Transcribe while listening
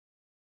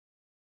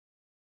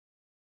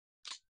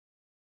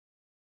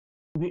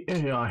the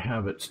AI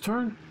have its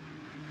turn.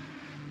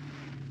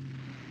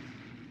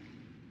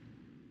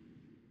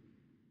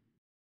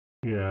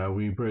 Yeah,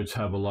 we Brits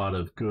have a lot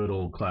of good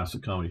old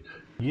classic comedy.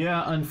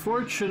 Yeah,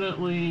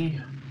 unfortunately,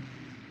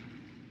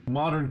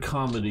 modern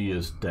comedy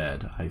is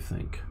dead, I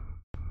think.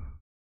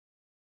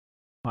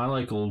 I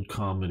like old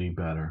comedy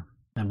better.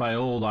 And by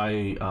old,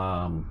 I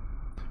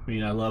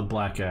mean, I love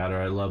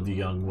Blackadder. I love the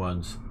young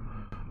ones.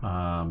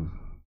 Um,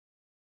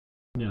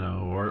 you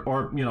know,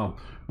 or you know,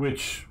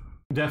 which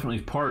definitely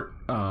is part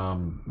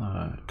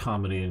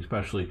comedy,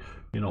 especially,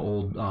 you know,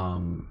 old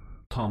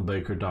Tom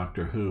Baker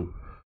Doctor Who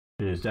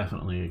is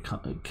definitely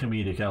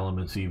comedic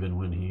elements even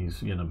when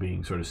he's, you know,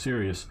 being sort of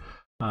serious.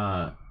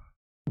 But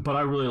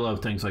I really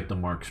love things like the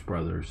Marx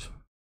Brothers,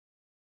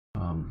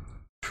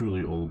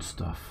 truly old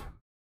stuff.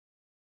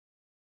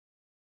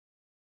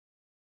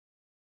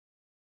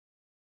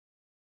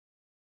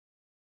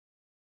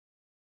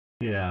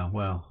 Yeah,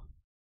 well.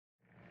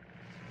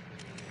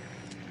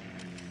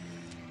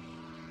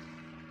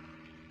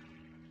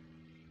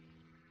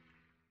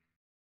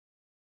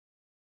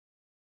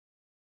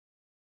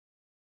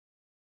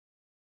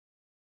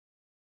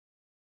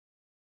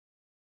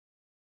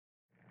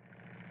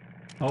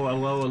 Oh,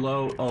 hello,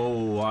 hello.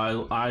 Oh,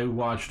 I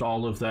watched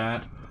all of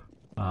that.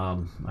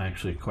 I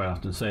actually quite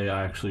often say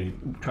I actually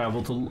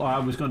traveled to. I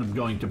was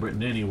going to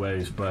Britain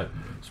anyways, but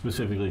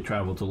specifically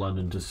traveled to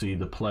London to see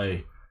the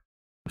play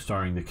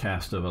starring the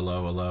cast of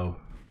Hello, Hello.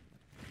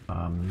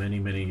 Many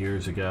many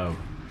years ago.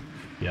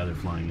 Yeah, they're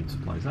flying in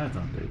supplies. I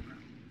thought they were.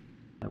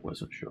 I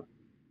wasn't sure.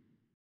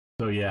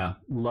 So yeah,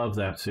 love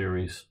that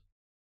series.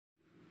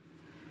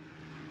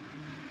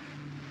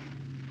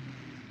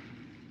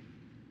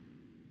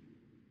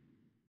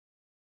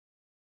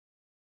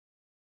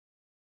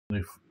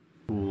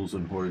 Fools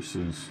and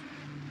Horses.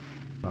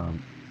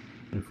 Um,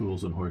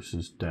 Fools and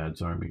Horses,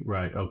 Dad's Army.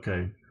 Right,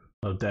 okay.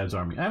 Love Dad's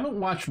Army. I haven't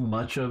watched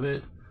much of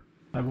it.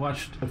 I've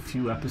watched a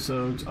few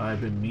episodes.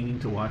 I've been meaning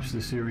to watch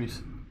the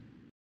series.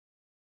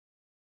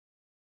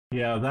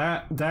 Yeah,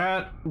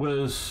 that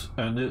was,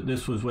 and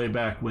this was way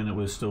back when it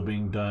was still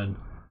being done.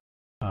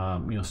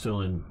 You know,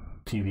 still in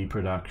TV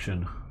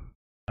production.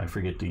 I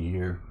forget the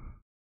year,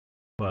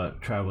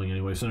 but traveling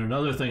anyways. And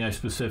another thing I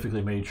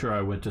specifically made sure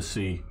I went to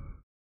see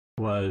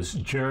was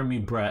Jeremy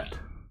Brett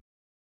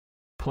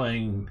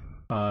playing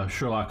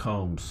Sherlock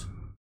Holmes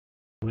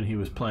when he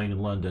was playing in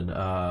London.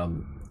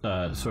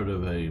 Sort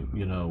of a,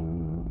 you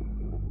know,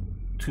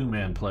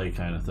 two-man play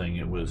kind of thing.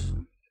 It was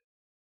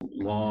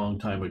a long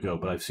time ago,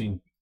 but I've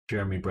seen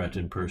Jeremy Brett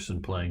in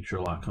person playing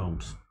Sherlock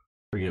Holmes.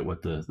 Forget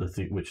what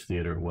which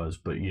theater it was,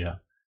 but yeah,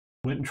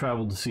 went and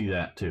traveled to see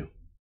that too.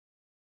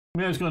 I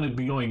mean, I was going to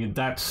be going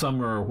that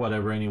summer or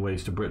whatever,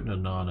 anyways, to Britain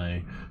and on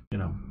a, you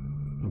know,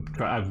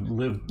 I've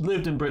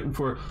lived in Britain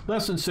for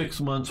less than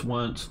 6 months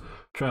once,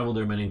 traveled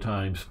there many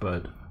times,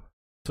 but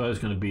so I was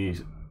going to be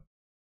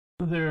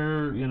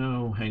there, you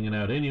know, hanging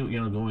out, you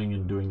know, going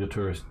and doing the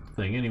tourist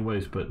thing,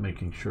 anyways, but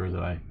making sure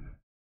that I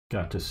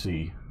got to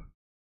see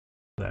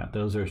that.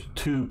 Those are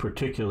two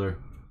particular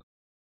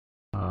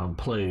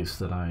plays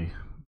that I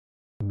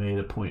made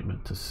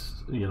appointment to,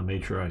 you know,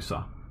 made sure I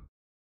saw.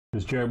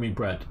 Because Jeremy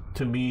Brett,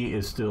 to me,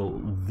 is still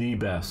the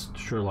best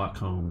Sherlock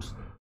Holmes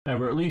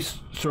ever. At least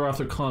Sir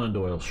Arthur Conan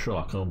Doyle's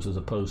Sherlock Holmes, as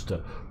opposed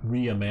to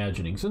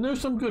reimaginings. And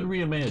there's some good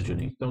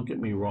reimaginings, don't get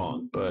me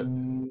wrong. But,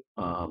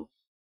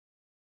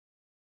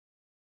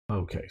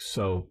 okay,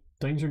 so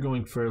things are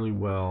going fairly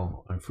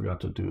well. I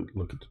forgot to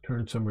look at the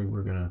turn summary.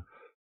 We're going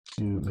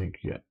to make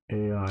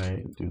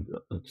AI,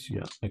 let's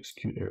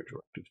execute air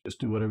directives. Just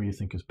do whatever you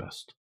think is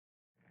best.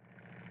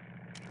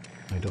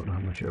 I don't know how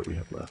much air we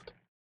have left.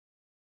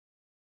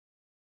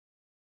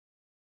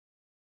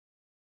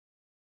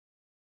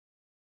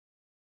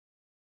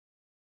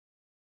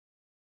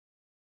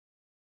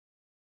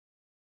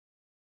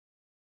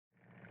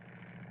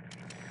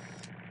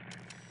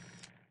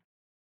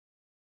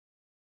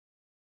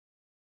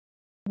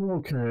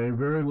 Okay,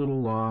 very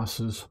little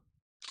losses.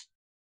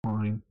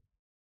 Fine.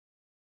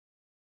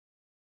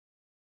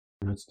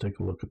 Let's take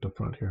a look at the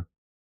front here.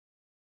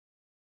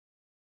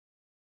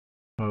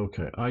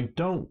 Okay, I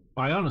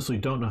honestly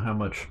don't know how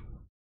much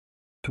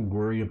to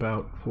worry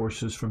about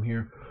forces from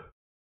here.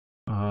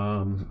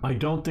 I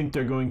don't think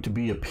they're going to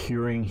be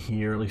appearing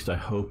here, at least I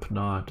hope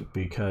not,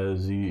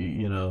 because,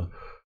 you know,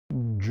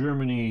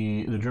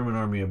 the German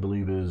army, I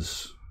believe,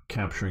 is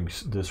capturing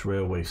this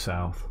railway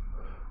south.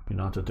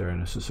 Not that they're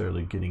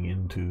necessarily getting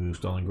into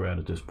Stalingrad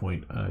at this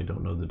point. I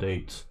don't know the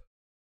dates.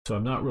 So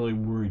I'm not really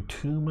worried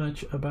too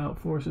much about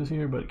forces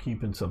here, but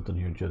keeping something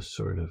here just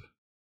sort of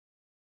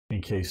in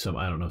case some,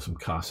 I don't know, some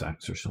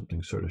Cossacks or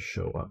something sort of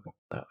show up on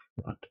that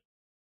front.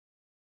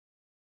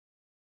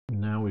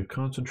 Now we've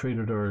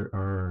concentrated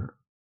our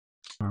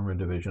armor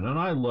division. And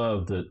I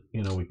love that,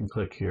 you know, we can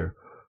click here.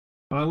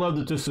 I love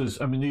that this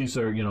is, I mean, these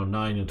are, you know,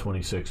 9 and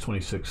 26.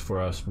 26 for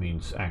us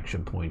means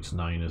action points.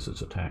 9 is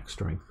its attack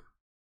strength.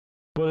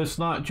 But it's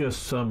not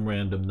just some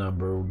random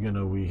number. You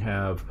know, we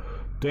have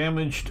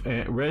damaged,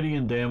 ready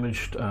and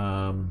damaged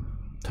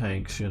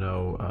tanks, you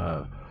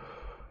know,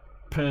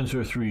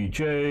 Panzer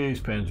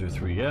IIIJs, Panzer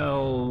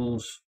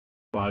IIILs,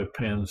 5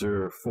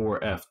 Panzer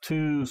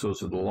IV-F2s,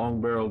 those are the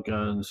long barrel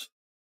guns,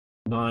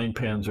 9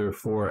 Panzer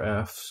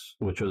IV-Fs,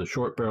 which are the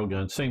short barrel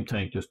guns, same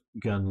tank, just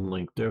gun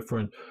length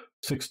different,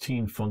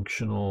 16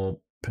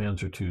 functional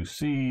Panzer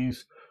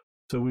IICs.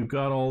 So we've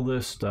got all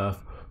this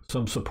stuff,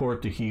 some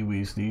support to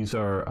Hiwis. These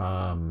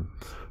are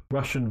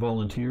Russian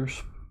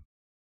volunteers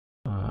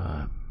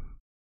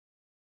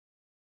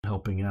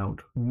helping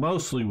out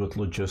mostly with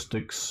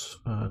logistics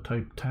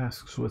type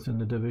tasks within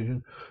the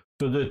division.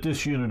 So that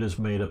this unit is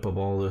made up of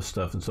all this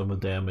stuff, and some are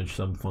damaged,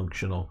 some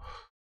functional.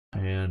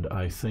 And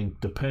I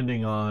think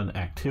depending on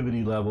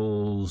activity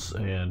levels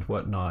and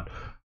whatnot,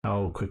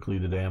 how quickly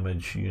the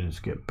damage units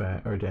get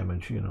back, or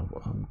damage,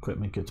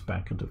 equipment gets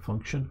back into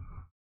function.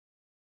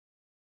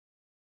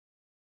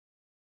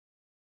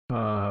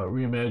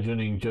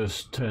 Reimagining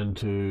just tend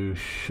to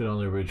shit on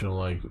the original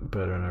like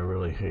better, and I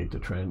really hate the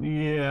trend.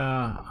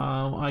 Yeah,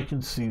 I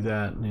can see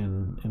that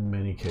in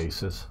many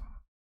cases.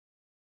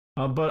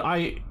 But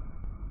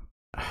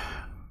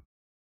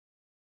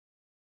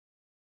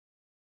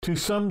to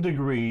some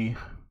degree,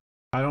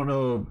 I don't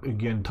know,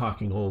 again,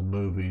 talking old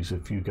movies,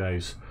 if you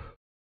guys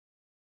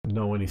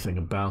know anything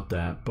about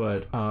that,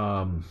 but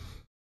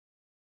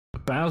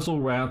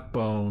Basil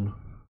Rathbone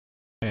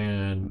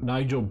and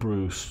Nigel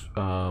Bruce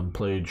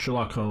played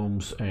Sherlock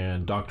Holmes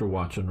and Dr.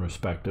 Watson,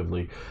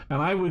 respectively. And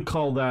I would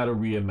call that a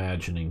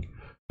reimagining.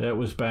 That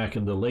was back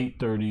in the late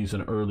 30s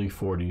and early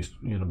 40s,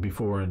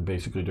 before and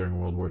basically during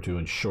World War II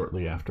and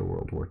shortly after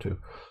World War II.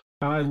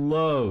 And I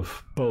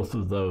love both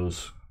of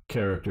those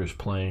characters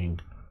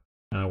playing.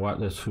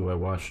 And that's who I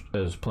watched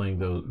as playing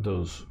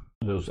those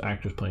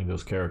actors playing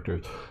those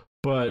characters.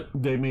 But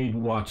they made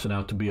Watson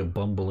out to be a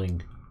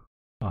bumbling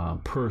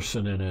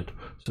person in it,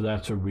 so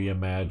that's a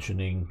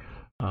reimagining.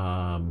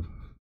 And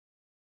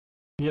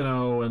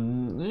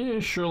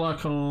Sherlock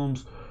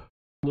Holmes,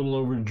 a little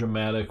over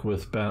dramatic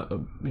with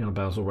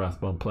Basil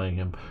Rathbone playing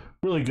him,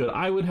 really good.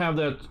 I would have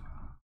that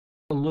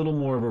a little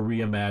more of a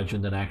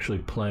reimagine than actually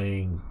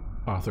playing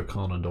Arthur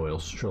Conan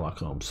Doyle's Sherlock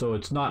Holmes. So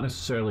it's not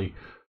necessarily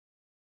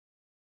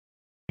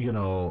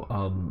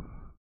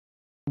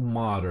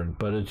modern,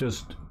 but it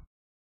just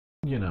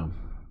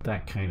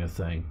that kind of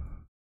thing.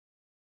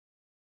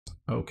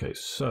 Okay,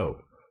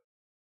 so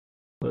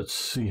let's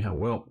see how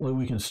well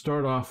we can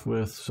start off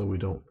with, so we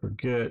don't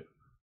forget.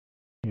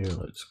 Here,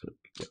 let's click.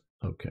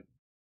 Okay,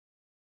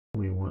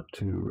 we want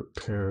to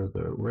repair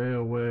the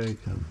railway.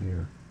 Come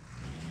here,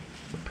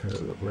 repair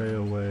the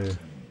railway.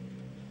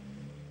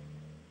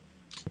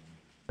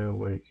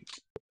 Railway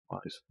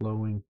supplies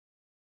flowing.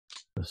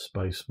 The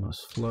spice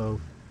must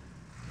flow.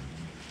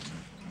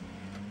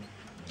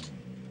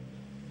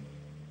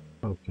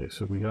 Okay,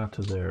 so we got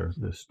to there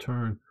this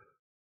turn.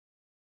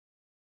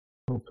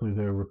 Hopefully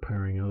they're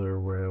repairing other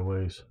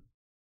railways.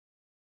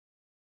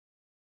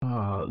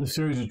 The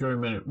series of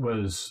journeyman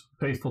was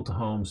faithful to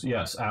Holmes.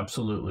 Yes,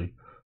 absolutely.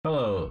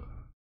 Hello,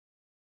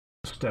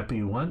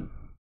 Steppy One.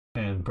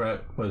 And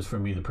Brett was for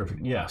me the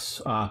perfect.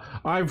 Yes.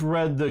 I've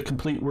read the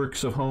complete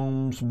works of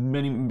Holmes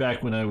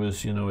back when I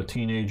was, a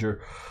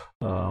teenager.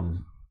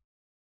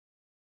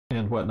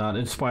 And whatnot,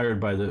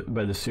 inspired by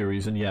the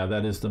series, and yeah,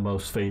 that is the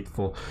most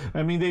faithful.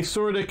 I mean, they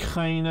sort of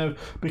kind of,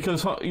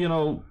 because Sir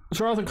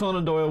Arthur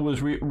Conan Doyle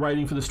was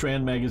writing for the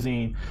Strand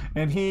magazine,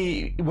 and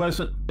he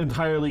wasn't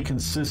entirely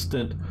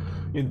consistent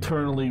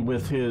internally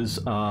with his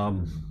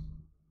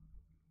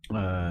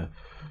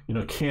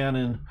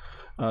canon.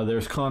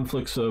 There's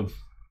conflicts of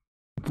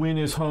when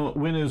is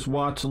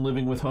Watson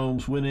living with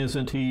Holmes, when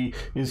isn't he,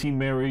 is he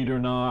married or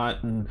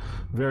not, and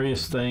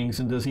various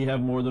things, and does he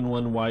have more than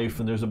one wife,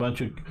 and there's a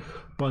bunch of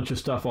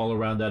stuff all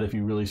around that if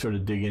you really sort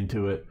of dig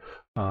into it.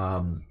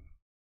 And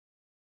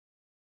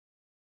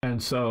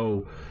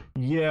so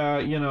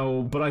yeah,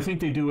 but I think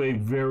they do a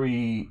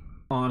very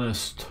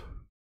honest,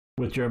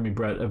 with Jeremy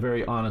Brett, a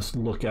very honest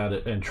look at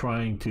it, and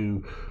trying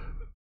to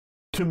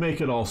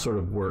make it all sort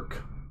of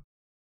work.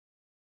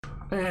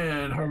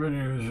 And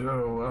Harbinger's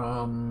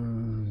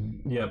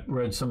yep,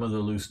 read some of the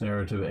loose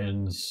narrative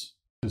ends.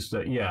 Just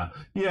that, yeah,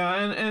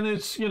 and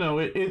it's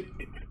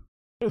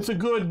it's a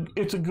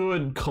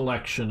good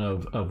collection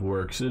of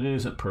works. It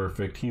isn't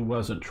perfect. He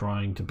wasn't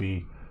trying to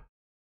be,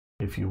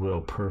 if you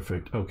will,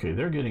 perfect. Okay,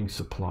 they're getting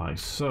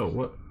supplies.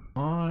 So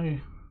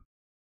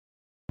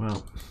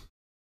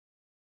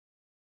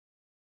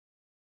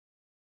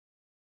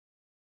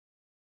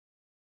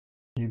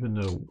even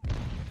though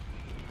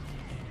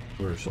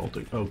we're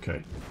assaulting,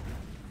 okay.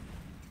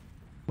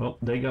 Well,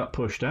 they got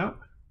pushed out.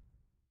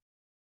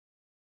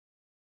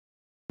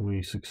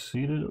 We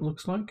succeeded, it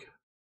looks like.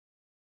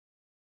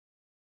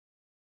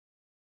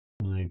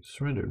 And they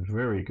surrendered.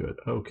 Very good.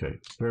 Okay,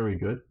 very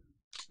good.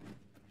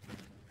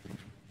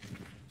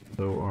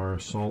 So our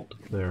assault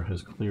there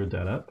has cleared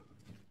that up.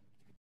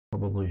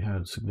 Probably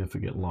had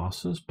significant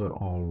losses, but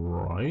all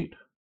right.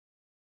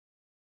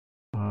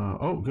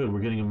 Oh, good. We're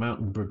getting a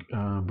mountain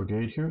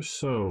brigade here.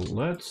 So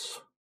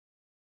let's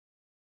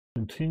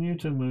continue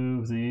to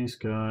move these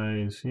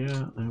guys.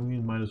 Yeah, and we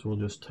might as well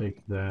just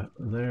take that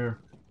there.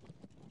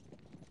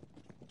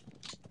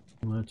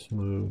 Let's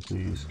move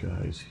these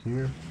guys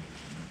here.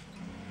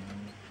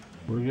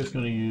 We're just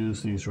going to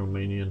use these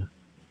Romanian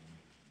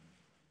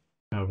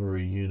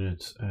cavalry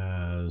units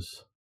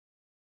as,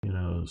 you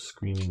know,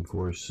 screening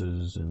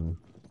forces and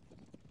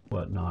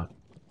whatnot.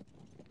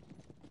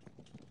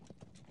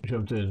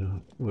 Jumped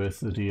in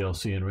with the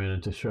DLC and ran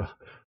into show.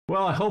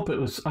 Well, I hope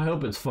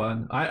it's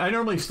fun. I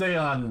normally stay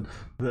on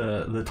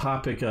the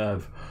topic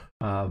of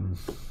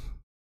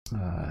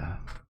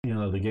you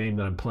know, the game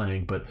that I'm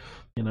playing, but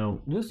you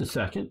know, just a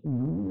second,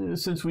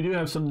 since we do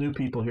have some new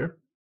people here.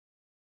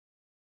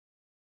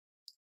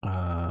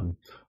 I'm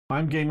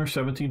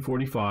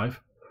Gamer1745.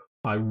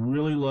 I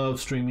really love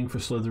streaming for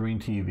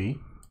Slytherin TV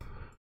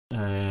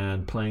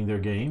and playing their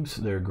games.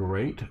 They're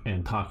great,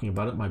 and talking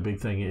about it. My big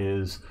thing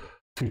is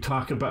to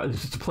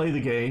to play the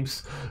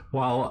games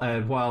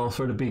while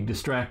sort of being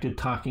distracted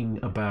talking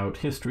about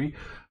history.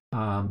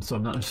 So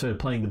I'm not necessarily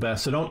playing the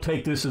best. So don't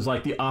take this as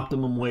like the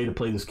optimum way to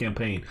play this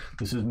campaign.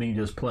 This is me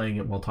just playing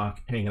it while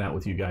hanging out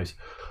with you guys.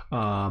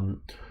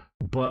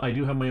 But I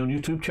do have my own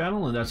YouTube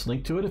channel, and that's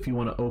linked to it if you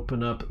want to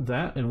open up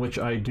that, in which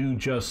I do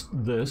just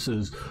this,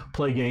 is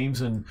play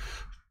games and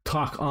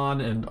talk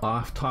on and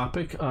off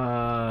topic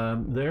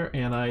there.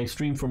 And I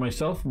stream for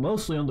myself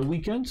mostly on the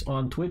weekends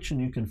on Twitch,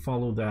 and you can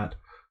follow that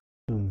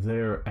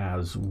there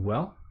as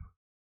well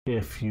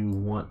if you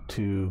want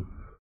to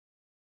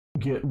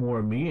get more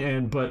of me.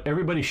 But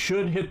everybody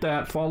should hit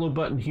that follow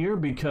button here,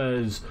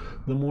 because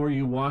the more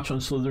you watch on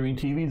Slytherin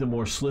TV, the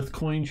more Slith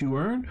coins you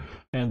earn,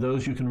 and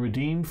those you can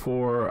redeem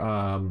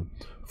for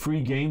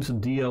free games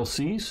and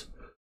DLCs.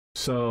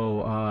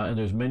 So and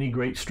there's many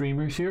great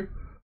streamers here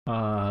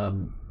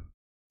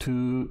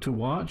to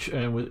watch,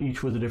 and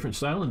each with a different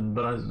style,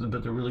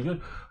 but they're really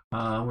good.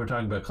 We're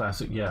talking about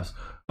classic, yes.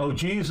 Oh,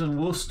 geez, and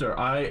Worcester.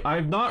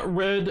 I've not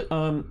read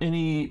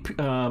any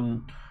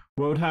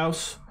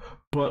Roadhouse,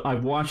 but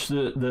I've watched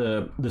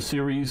the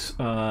series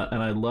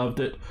and I loved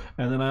it.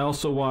 And then I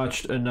also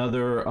watched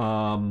another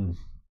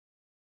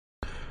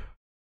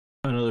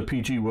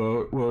PG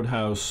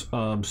Roadhouse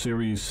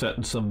series set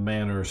in some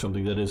manor or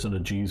something that isn't a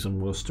Jeeves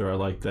and Worcester. I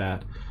like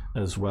that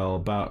as well.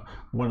 About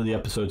one of the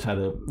episodes had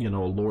a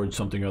lord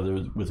something or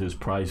other with his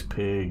prize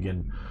pig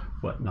and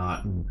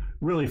whatnot, and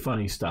really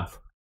funny stuff.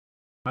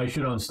 I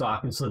should own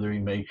stock in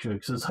Slytherin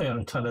Matrix, since I own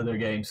a ton of their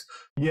games.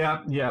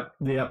 Yep.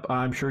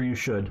 I'm sure you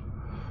should.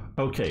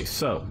 Okay,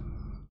 so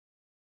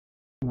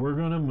we're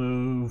going to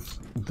move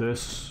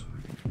this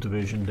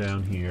division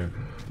down here.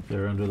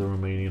 They're under the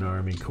Romanian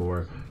Army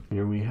Corps.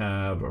 Here we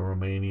have a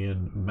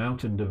Romanian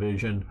Mountain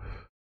Division.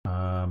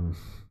 We'll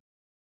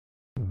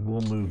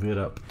move it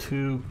up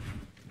too.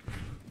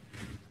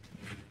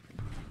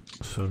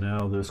 So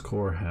now this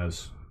corps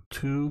has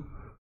 2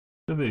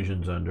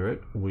 divisions under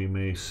it. We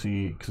may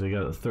see, because they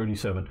got a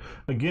 37.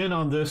 Again,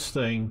 on this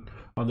thing,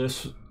 on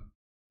this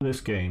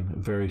game, it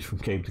varies from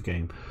game to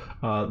game.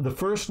 The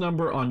first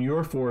number on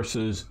your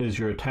forces is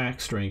your attack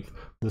strength.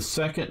 The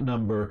second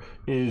number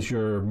is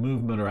your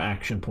movement or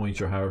action points,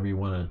 or however you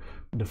want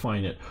to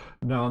define it.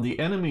 Now, on the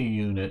enemy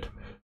unit,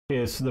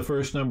 the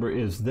first number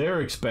is their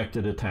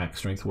expected attack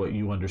strength, what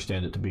you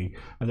understand it to be,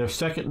 and their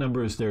second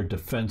number is their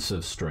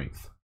defensive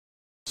strength.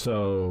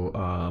 So,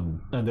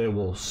 and they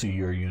will see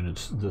your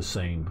units the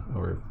same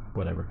or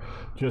whatever,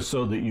 just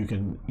so that you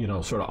can,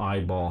 sort of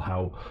eyeball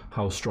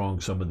how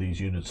strong some of these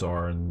units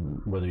are and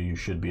whether you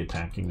should be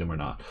attacking them or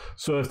not.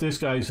 So if this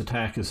guy's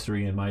attack is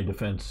 3 and my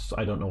defense,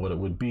 I don't know what it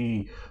would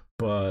be,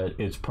 but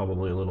it's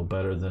probably a little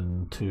better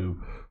than 2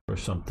 or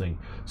something.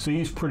 So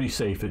he's pretty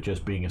safe at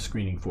just being a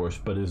screening force,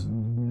 but has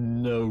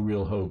no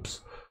real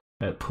hopes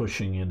at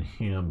pushing in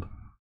him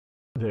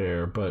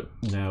there. But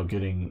now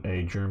getting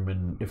a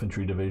German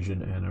infantry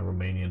division and a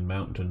Romanian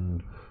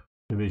mountain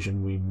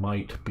division, we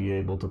might be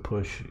able to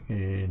push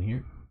in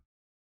here.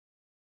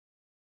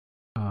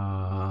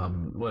 I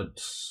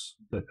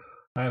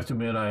have to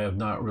admit, I have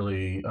not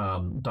really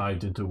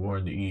dived into War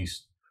in the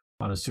East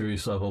on a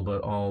serious level,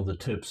 but all the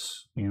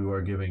tips you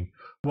are giving,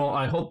 well,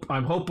 I hope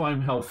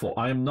I'm helpful.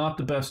 I am not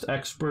the best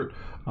expert.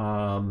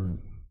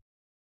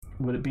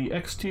 Would it be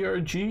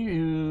XTRG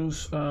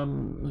who's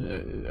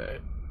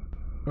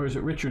or is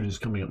it Richard is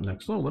coming up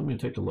next? Oh, let me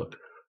take a look.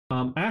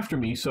 After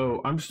me,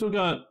 so I'm still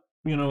got,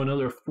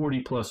 another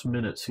 40 plus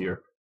minutes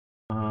here.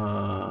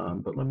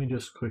 But let me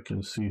just quick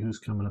and see who's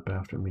coming up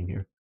after me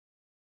here.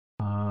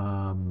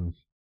 I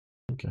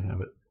think I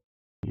have it.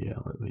 Yeah,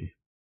 let me.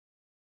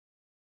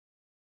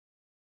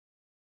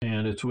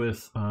 And it's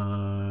with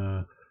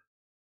the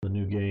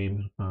new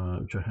game,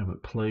 which I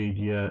haven't played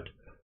yet.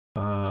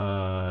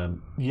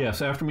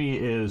 Yes, after me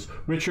is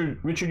Richard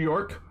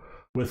York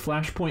with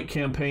Flashpoint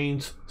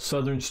Campaigns.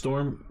 Southern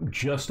Storm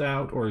just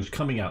out, or is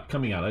coming out.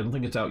 I don't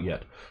think it's out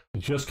yet.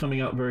 It's just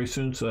coming out very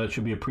soon, so that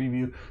should be a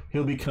preview.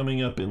 He'll be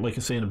coming up in, like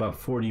I say, in about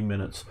 40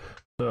 minutes.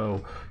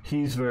 So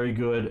he's very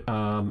good.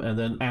 And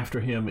then after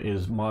him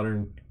is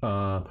Modern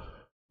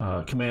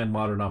Command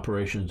Modern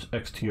Operations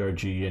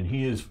XTRG, and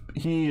he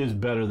is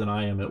better than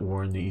I am at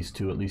War in the East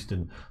too, at least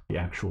in the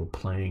actual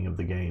playing of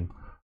the game,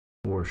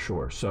 for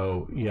sure.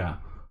 So yeah.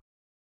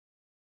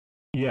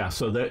 Yeah,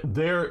 so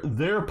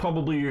they're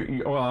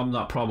probably, well, I'm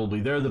not probably,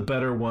 they're the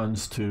better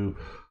ones to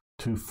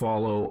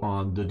follow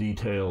on the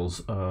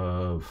details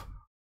of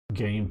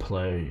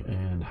gameplay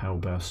and how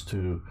best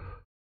to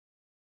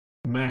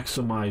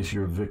maximize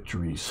your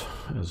victories,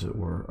 as it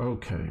were.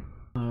 Okay.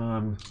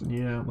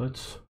 Yeah,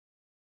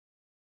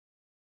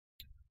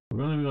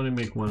 we're only going to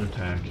make one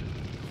attack.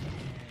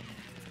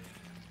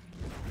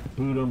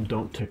 Boot them,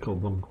 don't tickle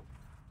them.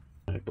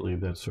 I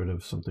believe that's sort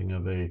of something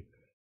of a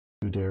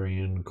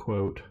Guderian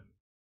quote.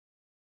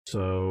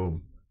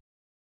 So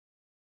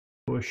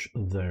push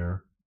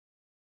there.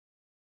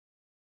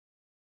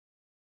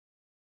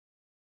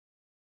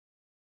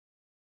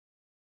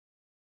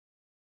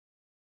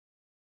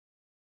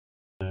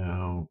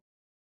 Now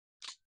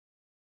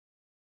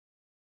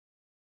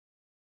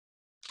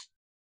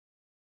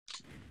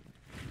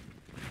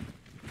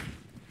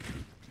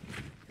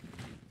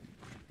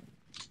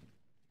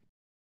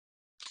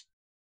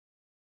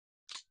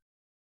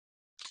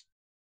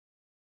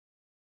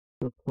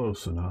we're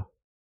close enough.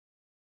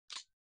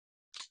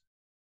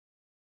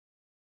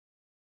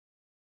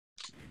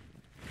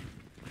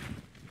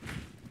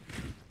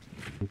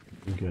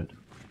 Get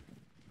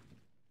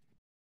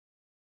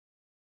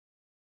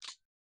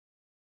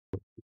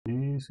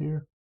these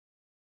here.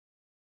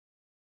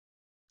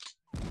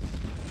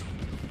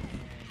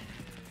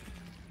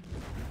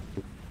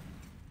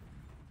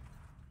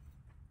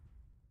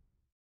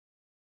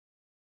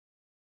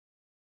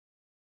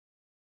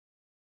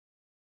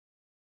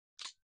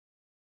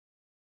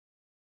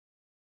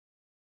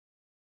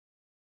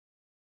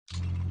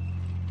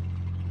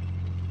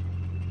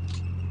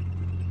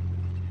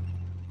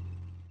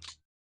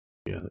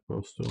 Yeah, they're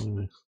both still in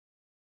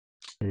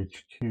the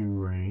HQ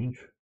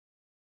range.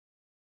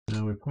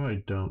 Now we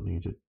probably don't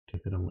need to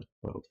hit them with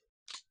both.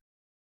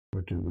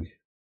 Or do we?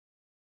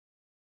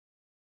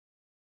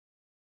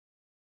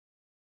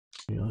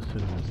 Yeah, let's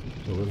hit them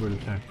with deliberate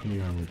attack from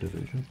the armor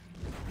division.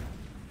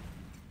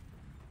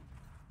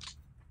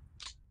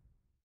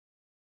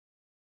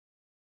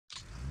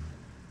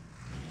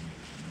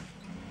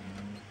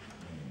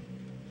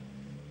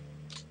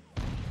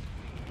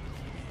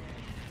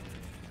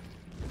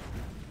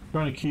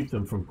 Trying to keep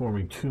them from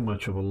forming too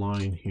much of a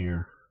line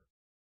here.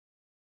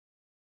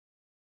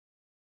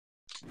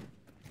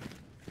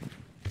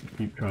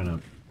 Keep trying to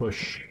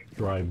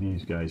drive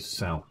these guys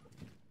south.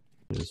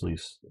 At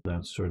least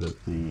that's sort of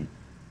the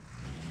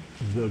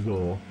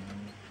goal.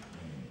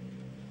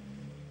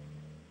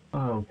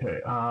 Okay,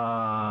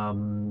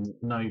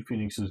 Night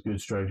Phoenix is a good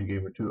strategy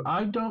gamer too.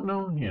 I don't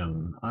know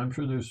him. I'm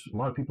sure there's a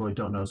lot of people I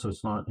don't know, so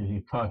it's not, and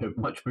he's probably a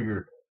much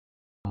bigger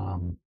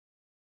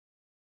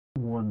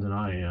one than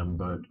I am,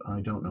 but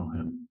I don't know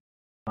him.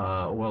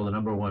 Well, the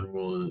number one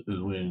rule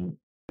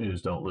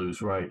is don't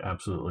lose, right?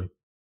 Absolutely.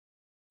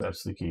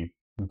 That's the key.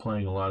 I'm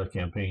playing a lot of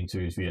campaign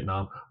series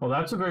Vietnam. Well,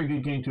 that's a very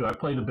good game too. I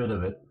played a bit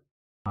of it.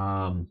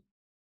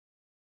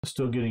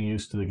 Still getting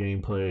used to the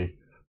gameplay,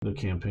 the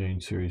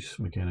campaign series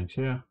mechanics.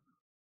 Yeah.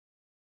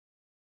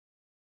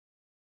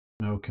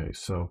 Okay,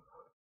 so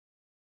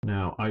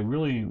now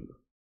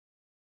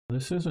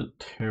this isn't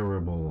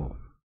terrible,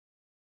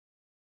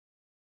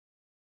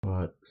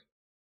 but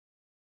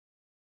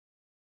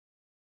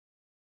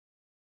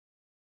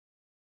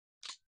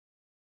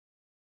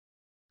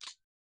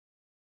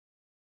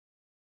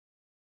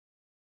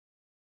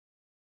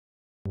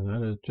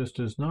that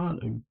is not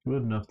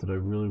good enough that I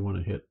really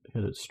want to hit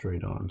it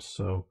straight on.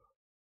 So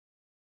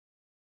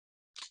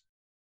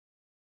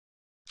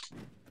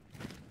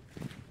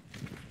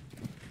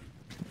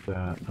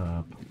that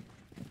up.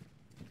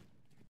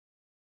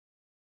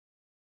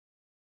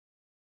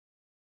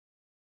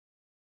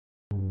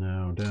 And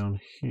now down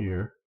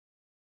here,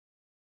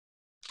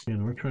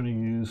 again, we're trying to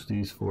use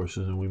these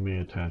forces, and we may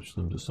attach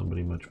them to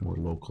somebody much more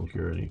local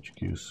here at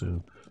HQ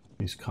soon.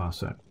 These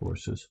Cossack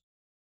forces.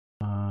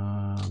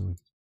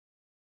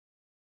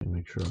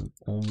 Make sure I'm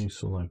only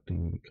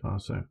selecting the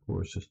Cossack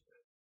forces,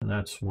 and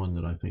that's one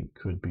that I think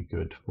could be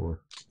good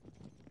for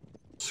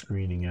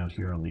screening out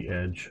here on the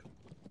edge.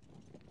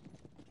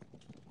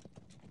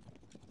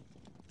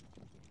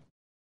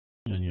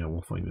 And yeah,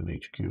 we'll find an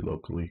HQ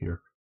locally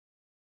here.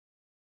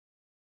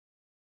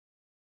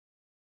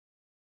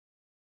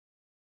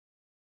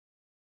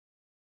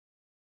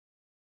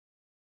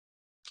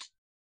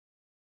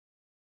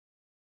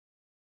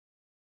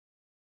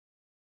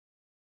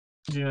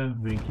 Yeah,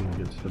 Vinking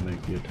gets to make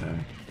the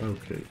attack.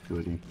 Okay,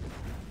 goody.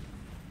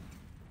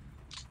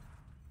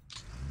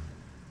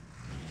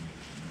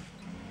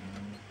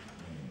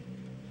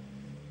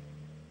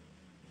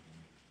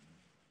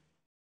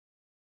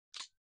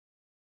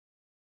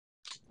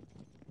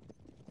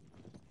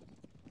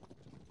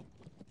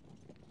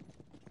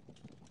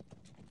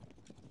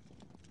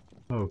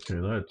 Okay,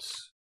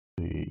 let's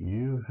see.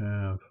 You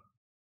have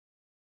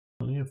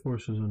plenty of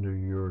forces under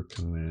your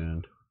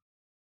command.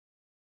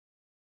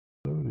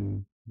 So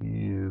do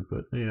you,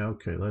 but yeah,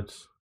 okay,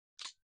 let's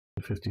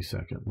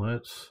 52nd.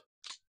 Let's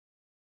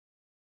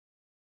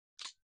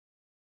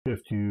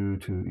shift you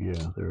to,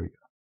 yeah, there we go.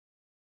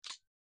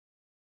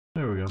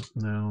 There we go.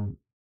 Now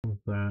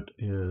That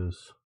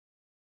is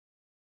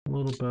a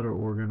little better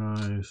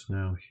organized.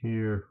 Now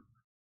here,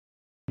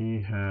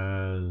 he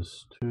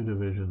has 2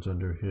 divisions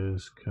under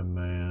his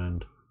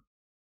command.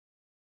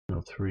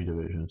 No, 3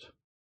 divisions.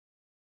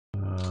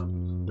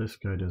 This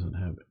guy doesn't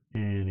have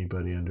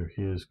anybody under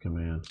his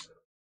command.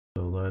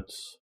 So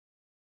let's,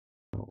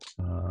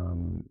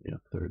 yeah,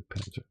 3rd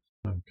Panzer.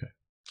 Okay.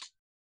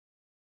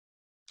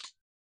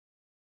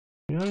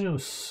 Yeah, I know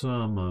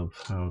some of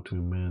how to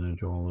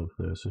manage all of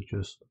this. It's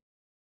just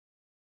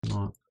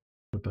not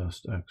the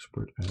best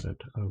expert at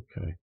it.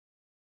 Okay.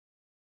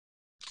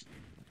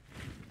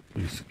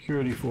 These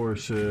security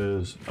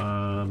forces,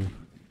 yeah,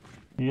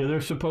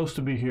 they're supposed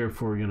to be here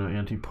for, you know,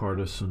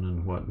 anti-partisan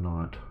and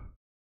whatnot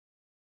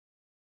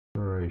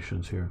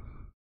operations here.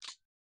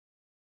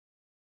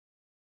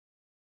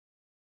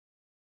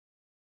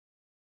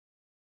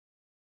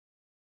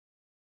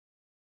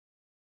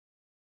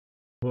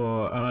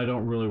 Well, and I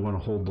don't really want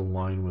to hold the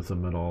line with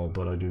them at all,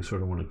 but I do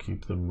sort of want to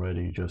keep them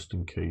ready just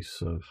in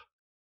case of,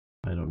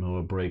 I don't know,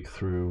 a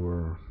breakthrough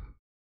or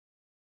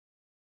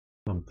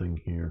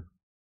something here.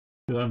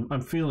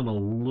 I'm feeling a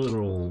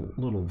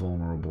little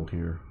vulnerable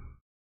here.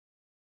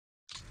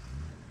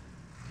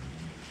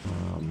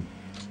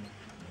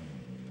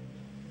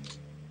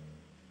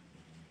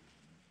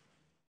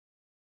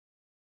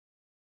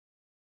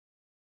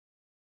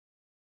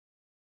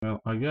 Well,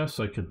 I guess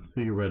I could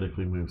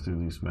theoretically move through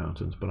these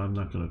mountains, but I'm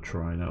not going to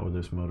try, not with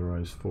this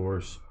motorized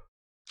force.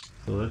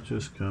 So let's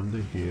just come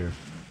to here.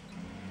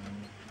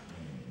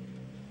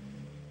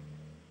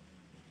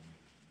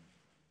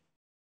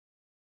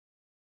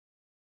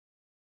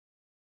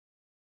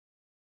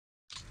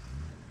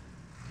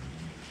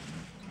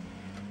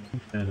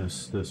 And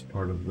it's this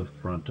part of the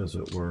front, as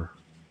it were.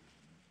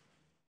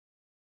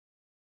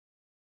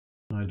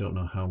 I don't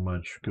know how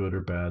much good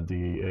or bad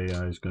the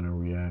AI is going to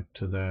react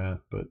to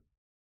that, but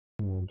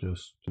we'll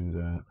just do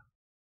that.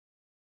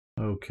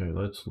 Okay,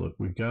 let's look.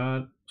 We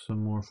got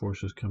some more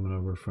forces coming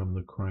over from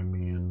the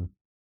Crimean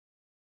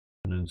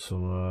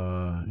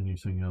Peninsula.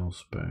 Anything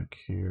else back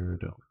here?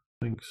 Don't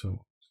think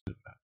so.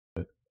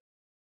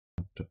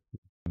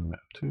 Map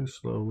too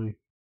slowly.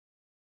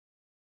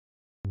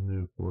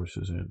 New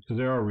forces in, because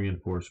there are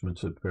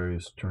reinforcements at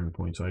various turn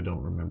points. I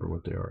don't remember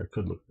what they are. I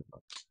could look them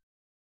up.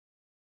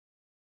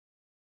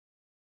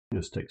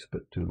 This takes a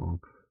bit too long.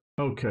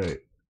 Okay,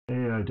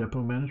 AI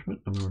depot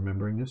management. I'm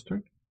remembering this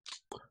turn.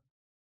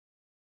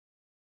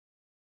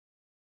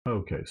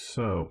 Okay,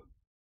 so,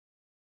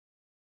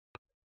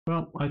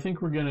 well, I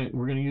think we're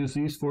gonna use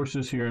these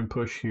forces here and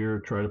push here.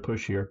 Try to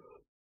push here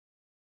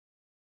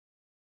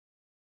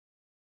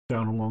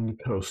down along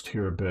the coast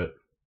here a bit,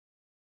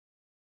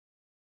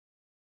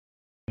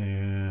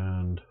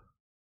 and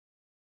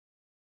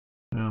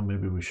well,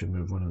 maybe we should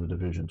move one of the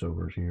divisions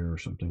over here or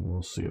something.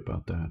 We'll see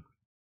about that.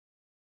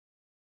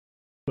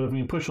 But if we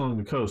can push along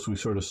the coast, we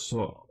sort of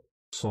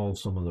solve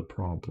some of the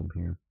problem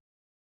here.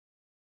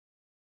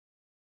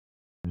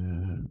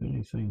 And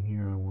anything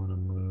here I want to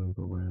move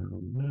around?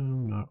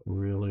 No, not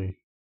really.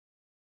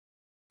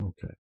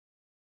 Okay.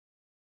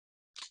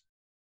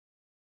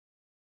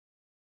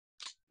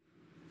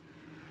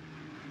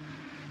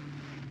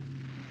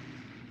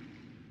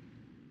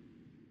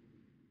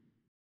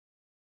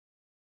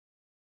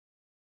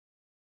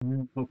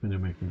 I'm hoping they're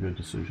making good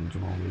decisions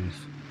on all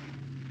these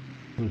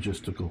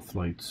logistical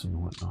flights and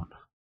whatnot.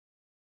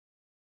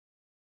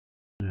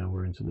 Now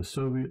we're into the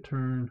Soviet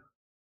turn.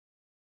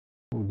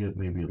 We'll get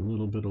maybe a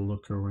little bit of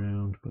look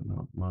around, but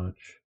not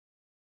much.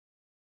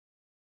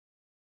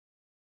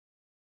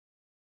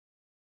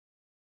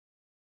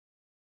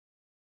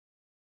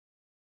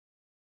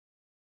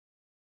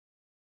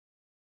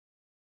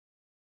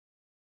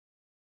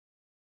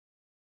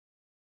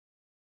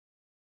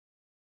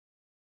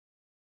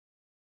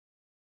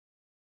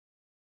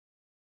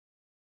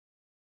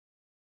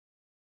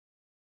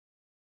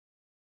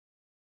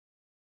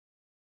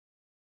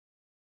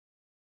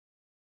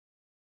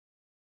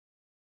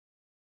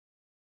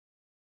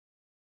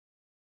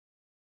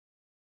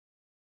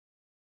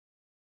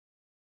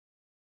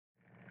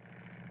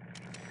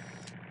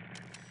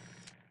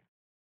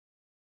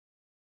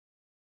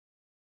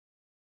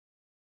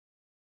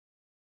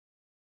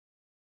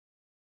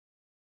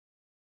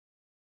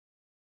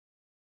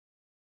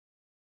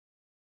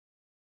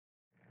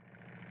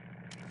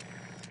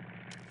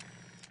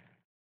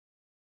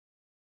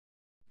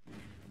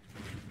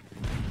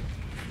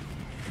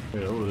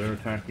 Oh, they're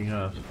attacking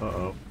us.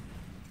 Uh-oh.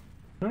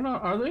 They're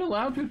not. Are they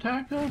allowed to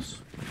attack us?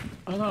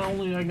 I thought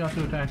only I got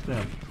to attack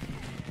them.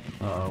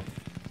 Uh-oh.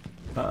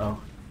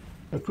 Uh-oh.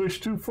 I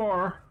pushed too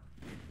far.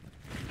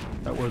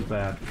 That was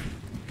bad.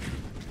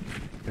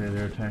 Okay,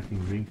 they're attacking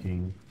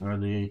Viking. Are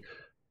the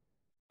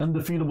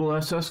undefeatable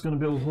SS going to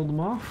be able to hold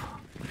them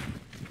off?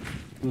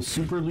 The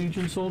Super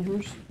Legion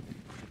soldiers?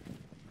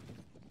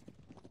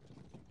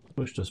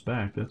 Pushed us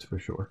back, that's for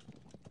sure.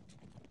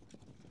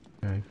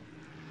 Okay.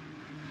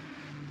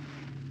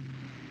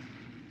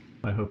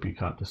 I hope you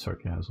caught the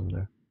sarcasm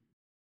there.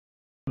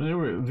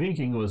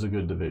 Viking was a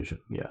good division,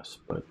 yes,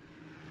 but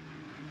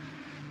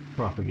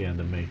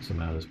propaganda makes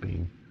them out as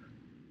being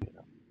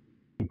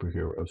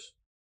superheroes.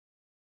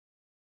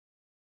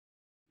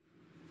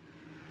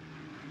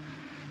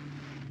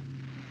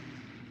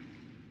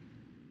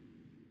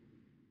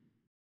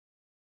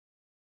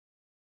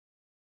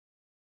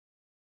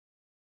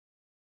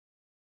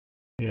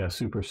 Yeah,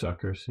 super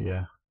suckers.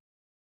 Yeah,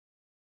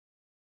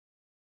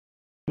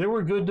 there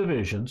were good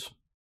divisions.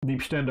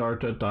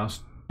 Liebstandarte,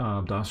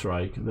 Das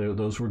Reich.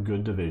 Those were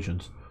good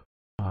divisions.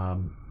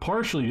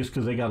 Partially just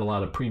because they got a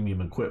lot of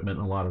premium equipment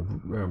and a lot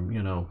of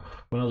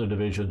when other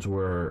divisions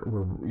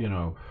were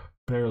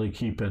barely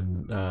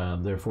keeping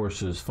their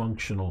forces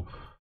functional.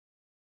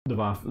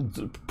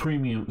 The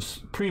premium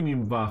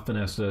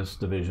Waffen SS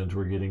divisions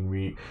were getting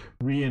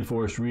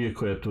reinforced,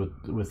 re-equipped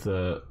with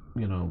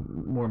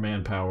more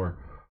manpower,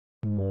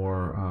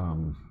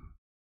 more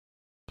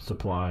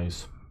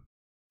supplies.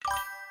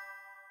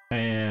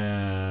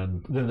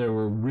 And then there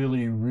were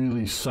really,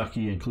 really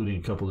sucky, including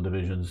a couple of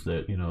divisions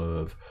that,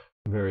 of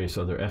various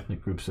other ethnic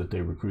groups that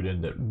they recruit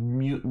in that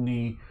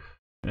mutiny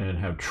and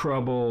have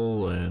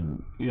trouble.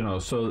 And,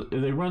 so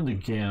they run the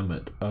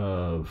gamut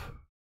of,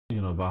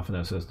 Waffen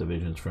SS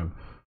divisions from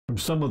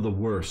some of the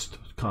worst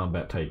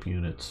combat type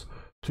units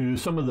to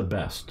some of the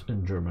best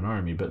in German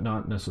army, but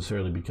not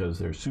necessarily because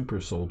they're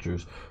super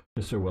soldiers,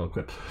 just they're well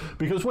equipped.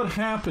 Because what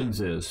happens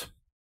is,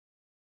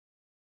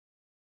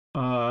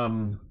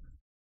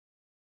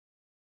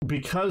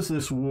 because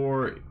this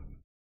war,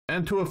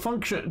 and to a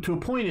point,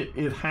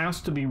 it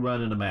has to be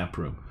run in a map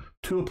room.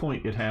 To a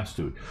point, it has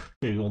to.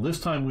 Okay, well, this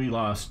time we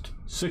lost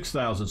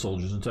 6,000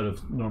 soldiers instead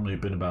of normally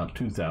been about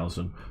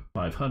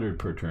 2,500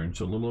 per turn,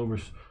 so a little over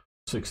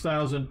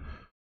 6,000.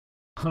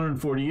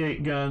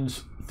 148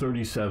 guns,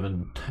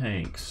 37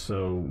 tanks.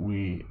 So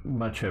we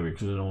much heavier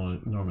because it only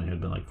normally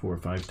had been like 4 or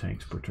 5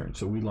 tanks per turn.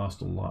 So we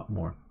lost a lot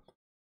more.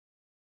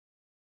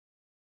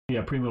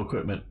 Yeah, primo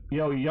equipment.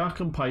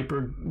 Joachim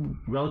Piper,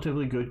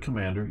 relatively good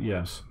commander,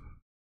 yes.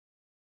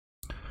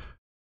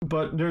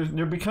 But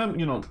there become,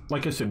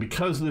 like I said,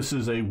 because this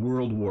is a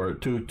world war,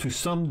 to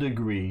some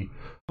degree,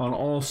 on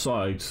all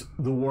sides,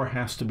 the war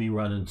has to be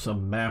run in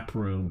some map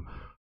room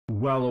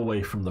well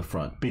away from the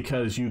front.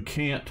 Because you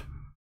can't,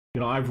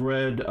 I've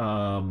read,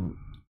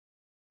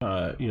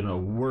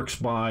 works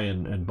by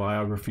and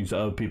biographies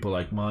of people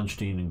like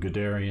Manstein and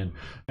Guderian,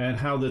 and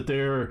how that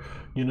they're,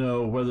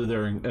 whether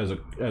they're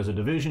as a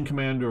division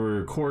commander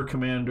or a corps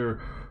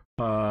commander,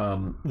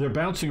 they're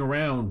bouncing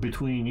around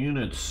between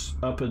units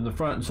up in the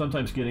front and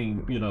sometimes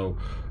getting,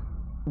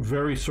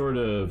 very sort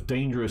of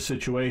dangerous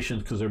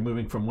situations because they're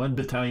moving from one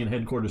battalion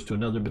headquarters to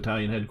another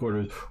battalion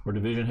headquarters or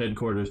division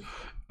headquarters.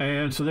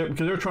 And so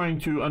they're trying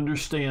to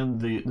understand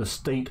the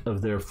state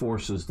of their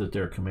forces that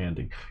they're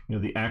commanding,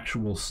 the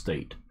actual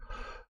state.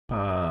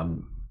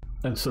 And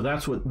so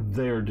that's what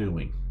they're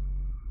doing.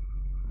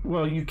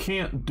 Well, you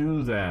can't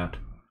do that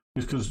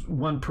just because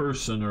one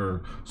person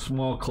or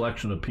small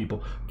collection of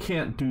people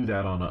can't do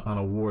that on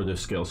a war this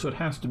scale. So it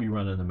has to be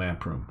run in the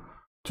map room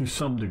to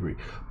some degree.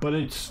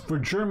 But for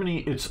Germany,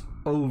 it's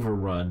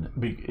overrun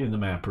in the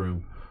map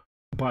room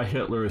by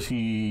Hitler as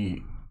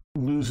he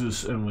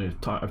loses, and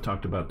I've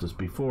talked about this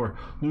before,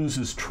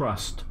 loses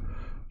trust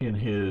in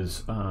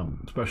his,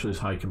 especially his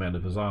high command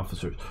of his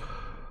officers.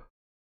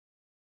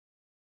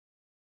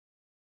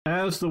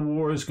 As the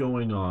war is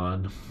going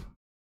on,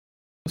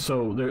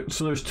 so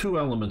there's two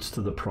elements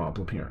to the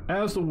problem here.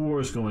 As the war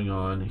is going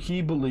on,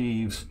 he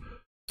believes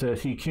that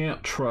he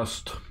can't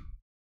trust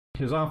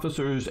his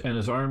officers, and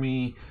his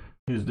army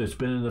that's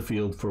been in the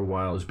field for a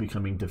while is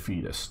becoming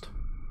defeatist.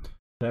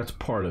 That's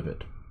part of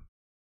it.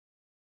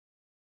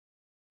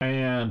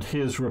 And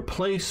his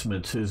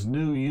replacements, his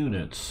new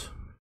units,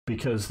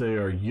 because they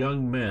are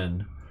young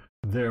men,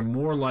 they're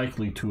more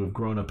likely to have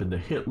grown up in the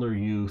Hitler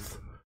Youth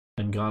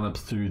and gone up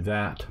through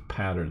that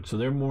pattern. So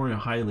they're more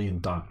highly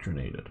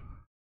indoctrinated.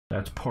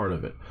 That's part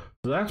of it.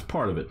 So that's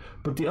part of it.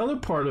 But the other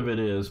part of it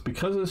is,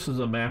 because this is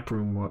a map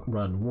room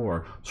run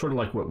war, sort of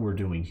like what we're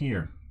doing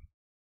here,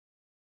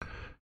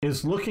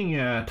 is looking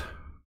at,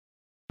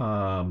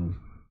 they're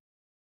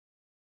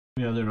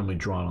normally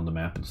drawn on the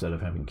map instead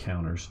of having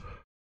counters,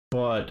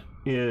 but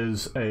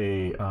is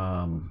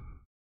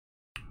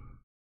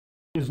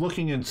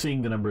looking and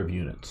seeing the number of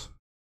units.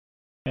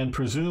 And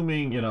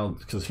presuming,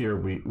 because here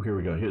we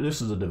go. Here,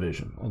 this is a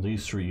division. All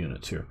these 3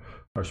 units here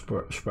are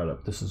spread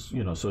up. This is,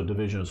 so a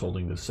division is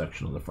holding this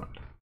section of the front.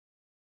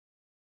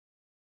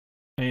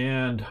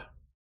 And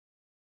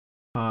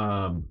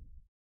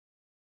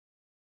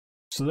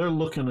so they're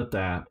looking at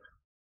that,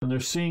 and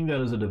they're seeing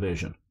that as a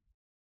division.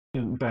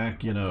 In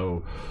back,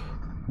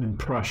 in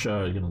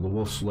Prussia, the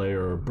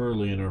Wolfslayer or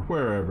Berlin or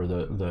wherever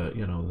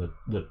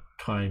the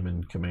time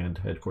and command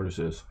headquarters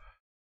is.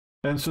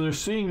 And so they're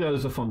seeing that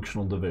as a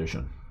functional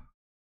division.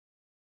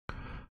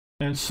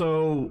 And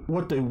so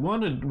what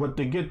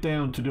they get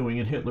down to doing,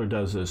 and Hitler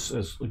does this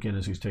as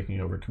he's taking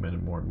over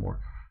command more and more,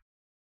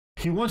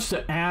 he wants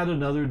to add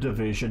another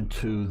division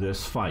to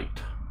this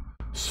fight.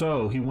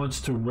 So he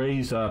wants to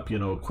raise up,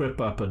 equip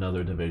up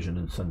another division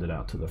and send it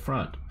out to the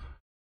front.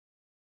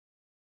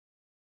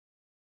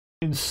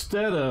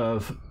 instead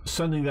of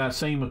sending that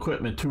same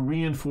equipment to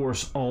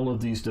reinforce all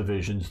of these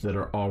divisions that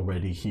are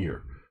already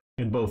here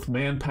in both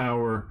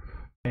manpower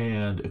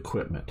and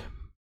equipment.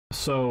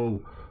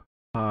 So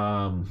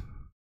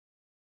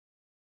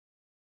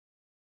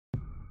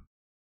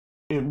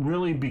it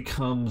really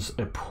becomes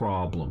a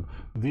problem.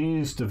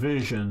 These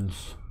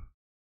divisions,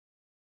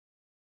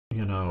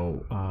 you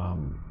know,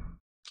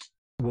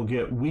 will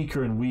get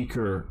weaker and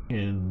weaker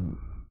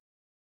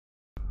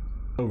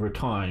over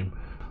time.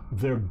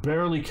 They're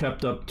barely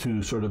kept up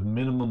to sort of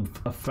minimum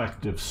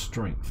effective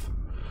strength.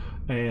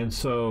 And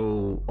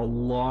so a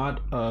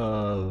lot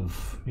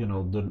of, you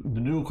know, the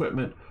new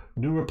equipment,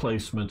 new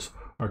replacements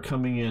are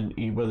coming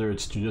in, whether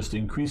it's to just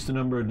increase the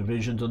number of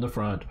divisions on the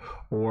front,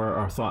 or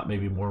are thought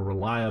maybe more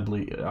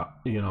reliably,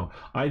 you know,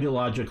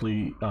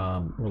 ideologically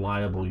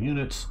reliable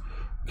units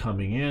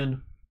coming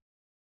in.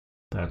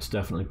 That's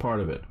definitely part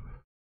of it.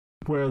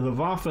 Where the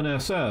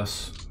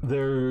Waffen-SS,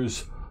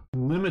 there's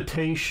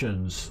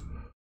limitations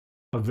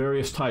of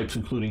various types,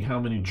 including how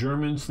many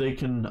Germans they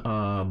can,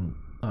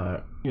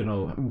 you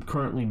know,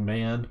 currently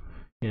man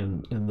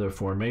in their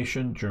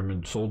formation,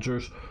 German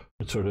soldiers.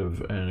 It's sort of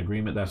an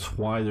agreement. That's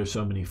why there's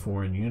so many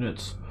foreign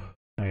units.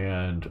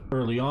 And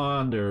early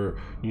on, they're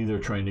either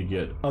trying to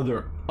get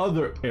other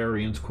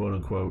Aryans, quote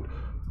unquote.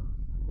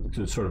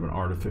 It's sort of an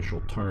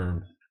artificial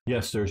term.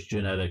 Yes, there's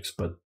genetics,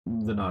 but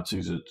the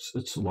Nazis,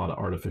 it's a lot of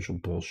artificial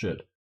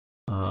bullshit.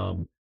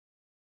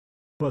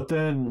 But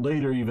then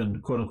later,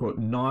 even quote unquote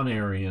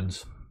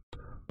non-Aryans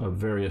of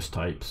various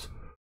types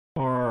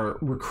are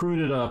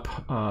recruited up.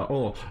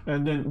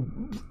 And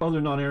then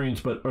other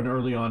non-Aryans, but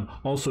early on,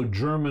 also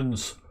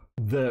Germans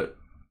that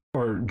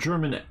are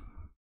German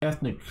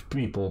ethnic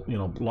people, you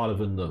know, a lot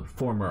of in the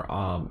former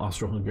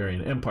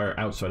Austro-Hungarian Empire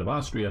outside of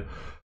Austria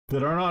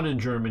that are not in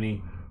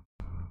Germany.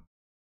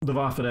 The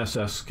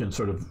Waffen-SS can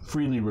sort of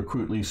freely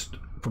recruit, at least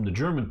from the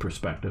German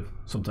perspective.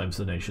 Sometimes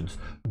the nations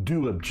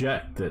do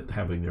object that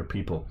having their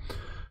people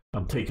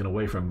taken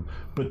away from,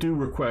 but do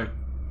recruit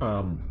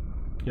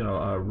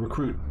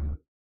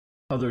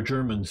other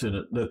Germans in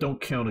it that don't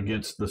count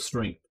against the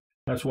strength.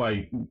 That's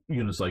why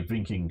units like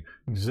Viking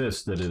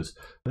exist. That is,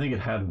 I think it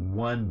had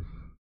one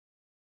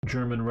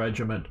German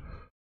regiment.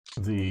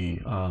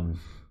 The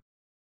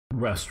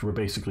rest were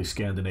basically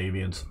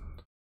Scandinavians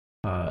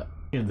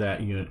in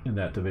that unit, in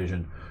that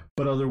division.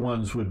 But other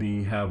ones would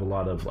have a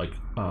lot of like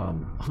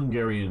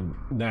Hungarian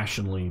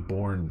nationally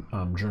born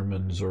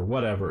Germans or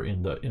whatever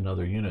in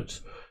other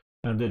units,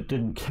 and it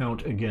didn't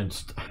count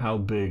against how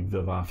big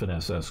the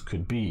Waffen-SS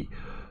could be.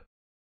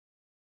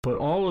 But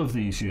all of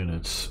these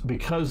units,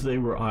 because they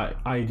were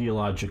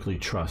ideologically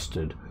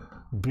trusted,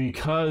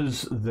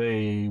 because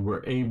they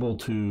were able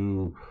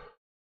to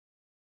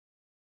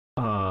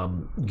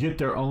get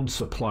their own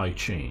supply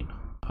chain,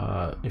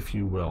 if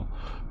you will,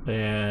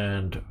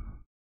 and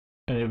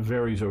it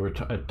varies over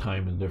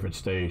time in different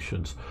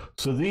stations.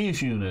 So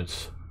these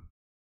units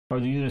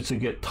are the units that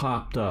get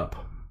topped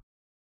up,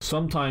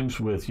 sometimes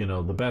with, you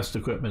know, the best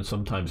equipment,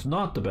 sometimes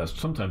not the best,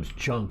 sometimes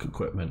junk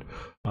equipment.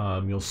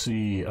 You'll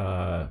see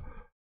the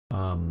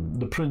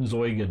Prinz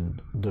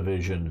Eugen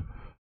division,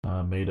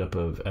 made up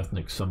of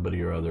ethnic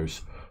somebody or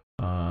others,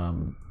 you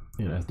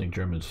know, ethnic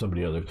Germans,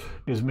 somebody others,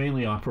 is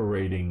mainly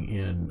operating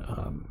in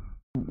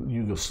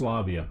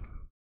Yugoslavia.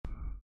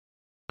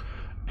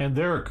 And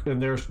they're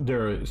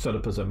set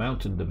up as a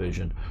mountain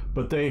division,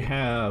 but they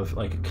have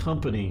like a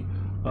company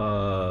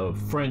of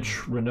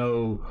French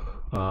Renault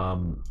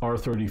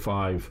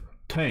R35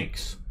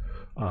 tanks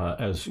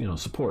as, you know,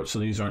 support. So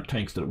these aren't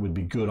tanks that would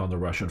be good on the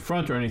Russian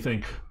front or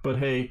anything, but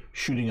hey,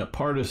 shooting at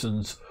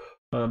partisans,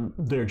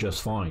 they're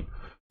just fine.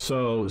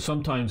 So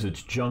sometimes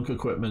it's junk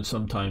equipment,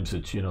 sometimes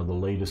it's, you know, the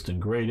latest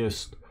and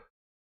greatest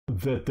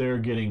that they're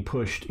getting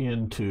pushed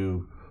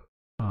into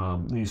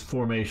these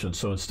formations.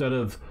 So instead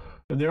of,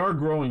 and they are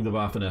growing the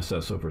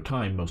Waffen-SS over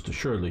time, most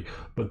assuredly,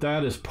 but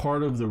that is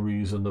part of the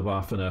reason the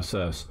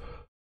Waffen-SS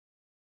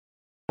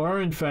are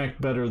in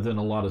fact better than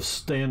a lot of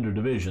standard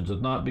divisions.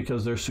 It's not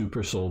because they're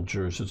super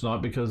soldiers. It's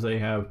not because they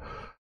have,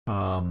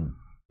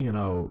 you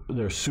know,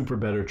 they're super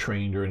better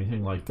trained or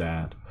anything like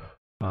that.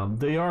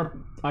 They are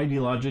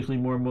ideologically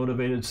more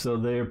motivated, so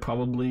they're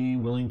probably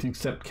willing to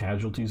accept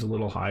casualties a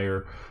little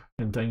higher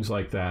and things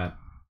like that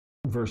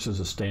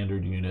versus a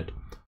standard unit.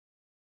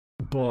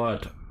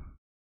 But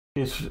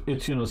it's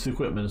you know, it's the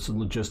equipment, it's the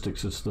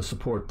logistics, it's the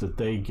support that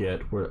they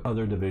get where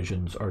other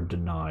divisions are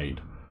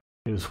denied,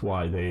 is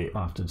why they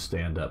often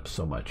stand up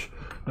so much.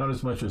 Not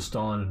as much as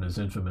Stalin and his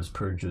infamous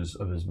purges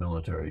of his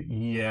military.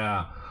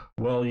 Yeah,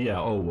 well, yeah.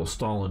 Oh, well,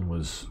 Stalin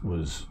was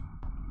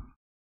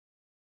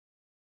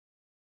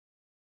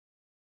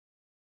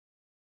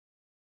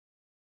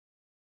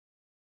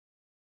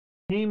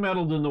he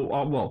meddled in the,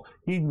 well,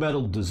 he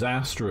meddled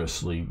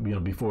disastrously, you know,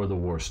 before the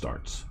war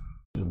starts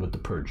with the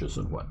purges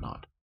and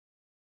whatnot.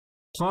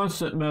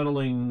 Constant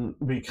meddling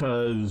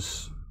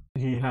because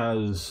he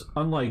has,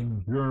 unlike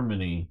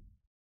Germany,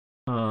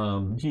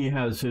 he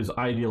has his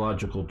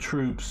ideological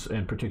troops,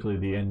 and particularly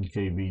the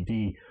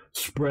NKVD,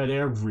 spread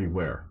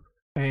everywhere.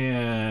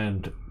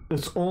 And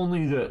it's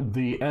only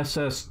the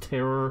SS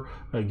terror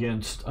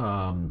against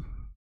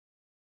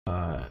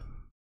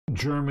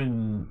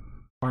German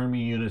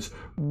army units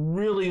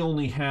really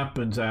only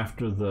happens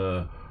after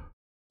the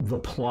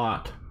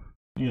plot,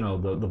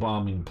 the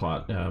bombing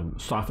plot,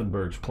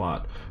 Stauffenberg's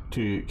plot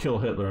to kill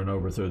Hitler and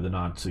overthrow the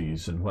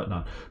Nazis and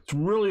whatnot. It's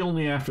really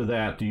only after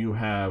that do you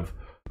have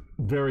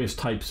various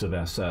types of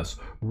SS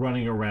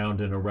running around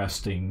and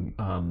arresting,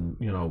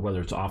 whether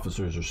it's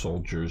officers or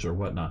soldiers or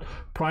whatnot.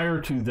 Prior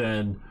to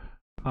then,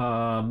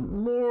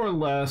 more or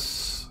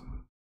less,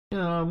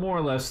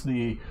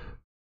 the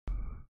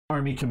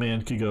army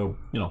command could go,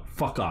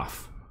 fuck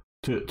off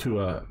to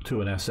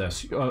an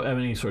SS of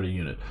any sort of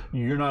unit.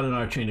 You're not in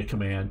our chain of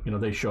command.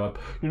 They show up.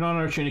 You're not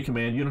in our chain of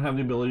command. You don't have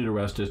the ability to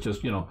arrest us.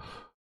 Just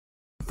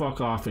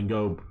fuck off and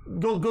go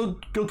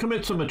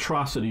commit some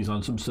atrocities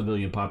on some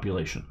civilian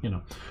population.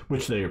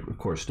 Which they are of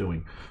course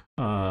doing.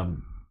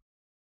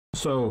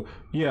 So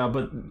yeah,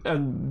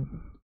 and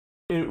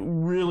it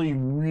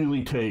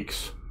really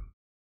takes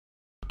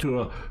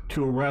to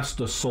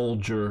arrest a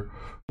soldier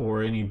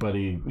or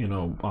anybody,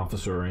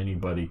 officer or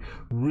anybody,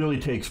 really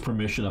takes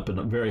permission up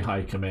in very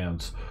high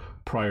commands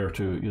prior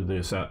to the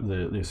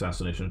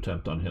assassination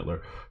attempt on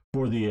Hitler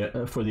for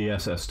the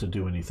SS to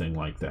do anything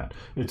like that.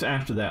 It's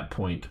after that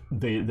point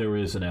there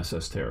is an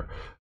SS terror,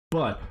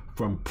 but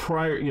from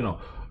prior,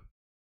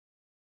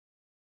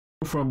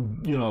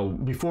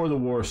 before the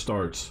war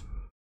starts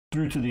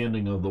through to the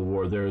ending of the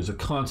war, there is a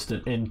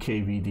constant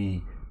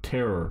NKVD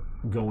terror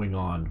going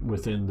on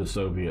within the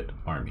Soviet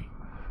army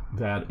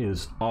that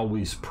is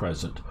always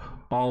present,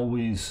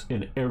 always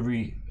in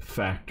every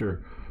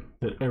factor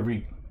that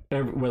every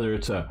whether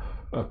it's a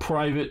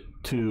private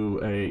to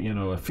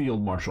a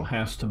field marshal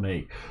has to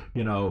make.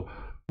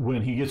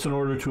 When he gets an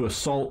order to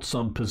assault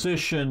some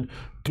position,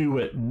 do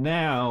it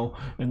now,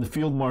 and the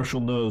field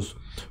marshal knows,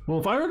 well,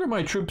 if I order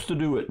my troops to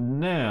do it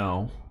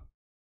now,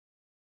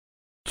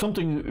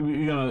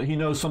 he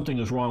knows something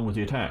is wrong with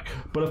the attack.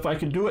 But if I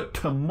can do it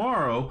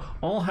tomorrow,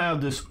 I'll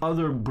have this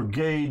other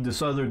brigade,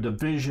 this other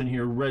division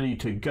here ready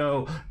to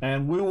go,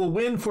 and we will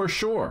win for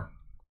sure.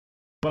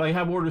 But I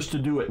have orders to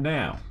do it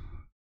now.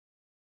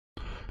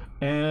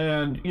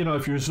 And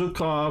if you're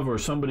Zhukov or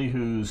somebody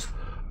who's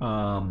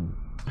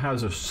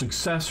has a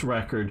success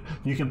record,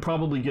 you can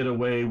probably get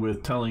away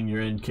with telling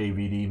your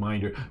NKVD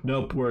minder,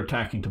 nope, we're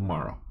attacking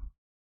tomorrow.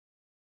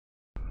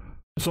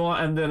 So,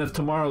 and then if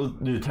tomorrow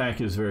the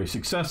attack is very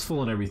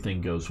successful and everything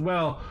goes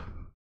well,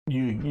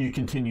 you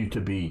continue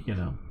to be,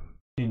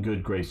 in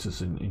good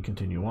graces and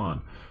continue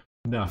on.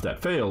 Now, if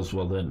that fails,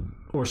 well then,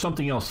 or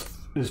something else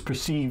is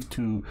perceived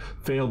to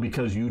fail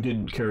because you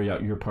didn't carry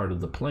out your part of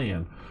the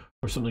plan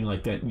or something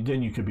like that,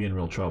 then you could be in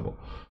real trouble.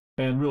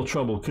 And real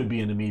trouble could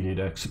be an immediate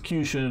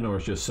execution, or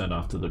it's just sent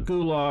off to the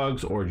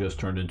gulags, or just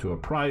turned into a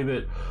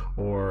private,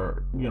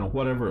 or,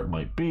 whatever it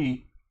might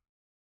be.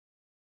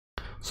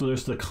 So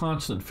there's the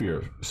constant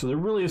fear. So there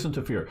really isn't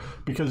a fear.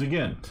 Because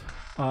again,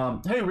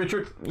 hey,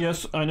 Richard,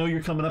 yes, I know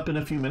you're coming up in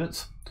a few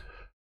minutes.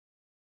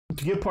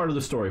 To give part of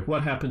the story,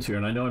 what happens here,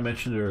 and I know I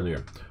mentioned it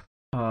earlier,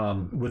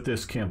 with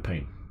this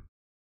campaign.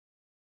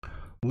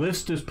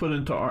 List is put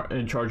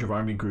in charge of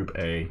Army Group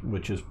A,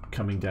 which is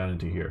coming down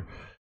into here.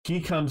 He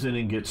comes in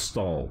and gets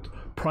stalled,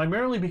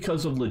 primarily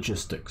because of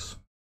logistics.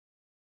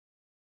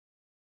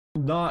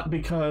 Not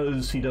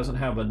because he doesn't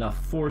have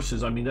enough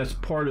forces. I mean, that's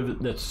part of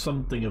it. That's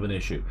something of an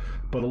issue.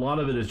 But a lot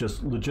of it is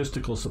just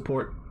logistical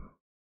support.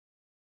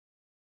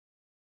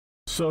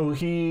 So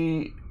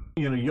he,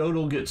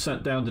 Yodel gets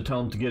sent down to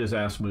tell him to get his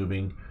ass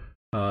moving.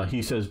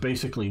 He says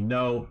basically,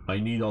 no, I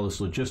need all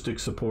this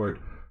logistics support.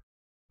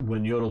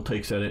 When Yodel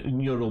takes that,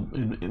 and Yodel,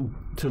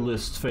 to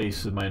List's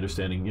face, in my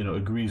understanding,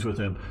 agrees with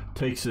him,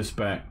 takes this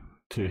back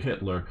to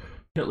Hitler.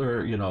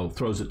 Hitler,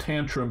 throws a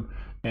tantrum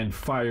and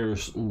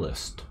fires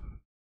List,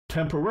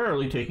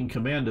 temporarily taking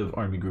command of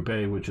Army Group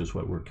A, which is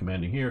what we're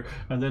commanding here,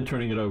 and then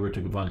turning it over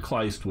to von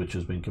Kleist, which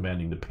has been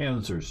commanding the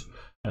Panzers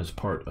as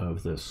part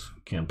of this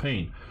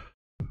campaign.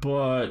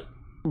 But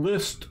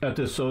List at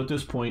this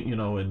point,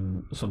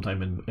 in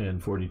sometime in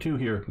 42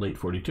 here, late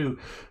 42,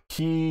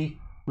 he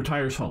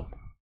retires home.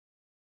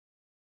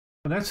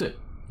 And that's it.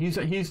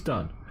 He's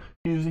done.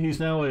 He's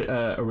now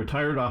a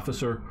retired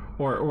officer,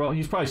 or well,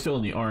 he's probably still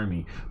in the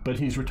army, but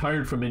he's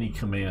retired from any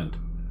command.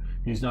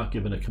 He's not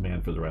given a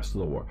command for the rest of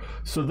the war.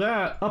 So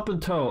that, up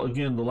until,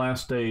 again, the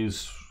last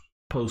days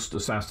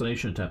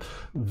post-assassination attempt,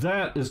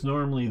 that is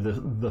normally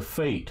the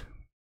fate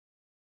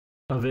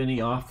of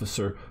any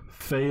officer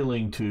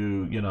failing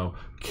to,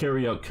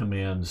 carry out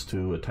commands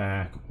to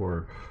attack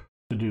or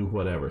to do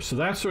whatever. So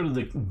that's sort of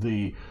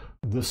the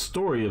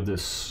story of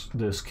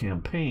this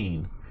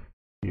campaign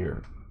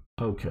here.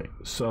 Okay,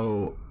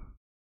 so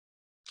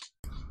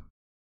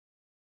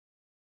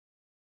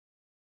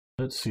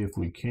let's see if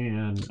we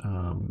can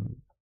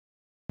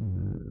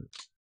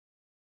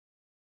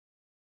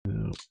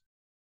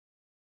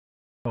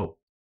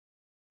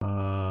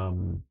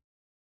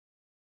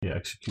yeah,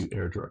 execute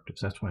air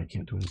directives. That's why I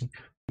can't do anything.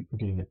 Keep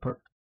forgetting that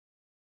part.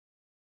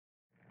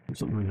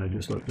 Something I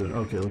just looked at.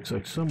 Okay, looks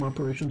like some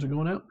operations are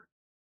going out.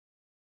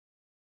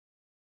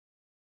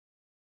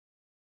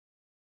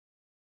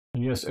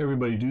 And yes,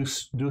 everybody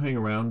do hang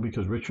around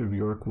because Richard of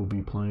York will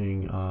be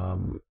playing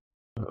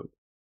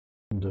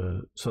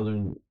the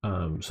Southern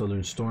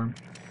Storm,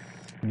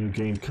 new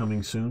game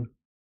coming soon.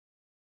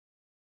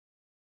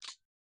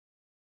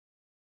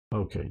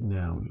 Okay,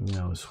 now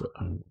is what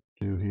I'm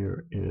do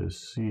here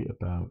is see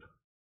about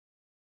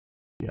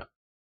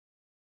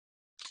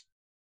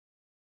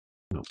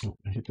no,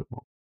 I hit the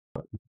wrong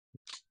button.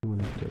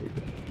 There we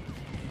go.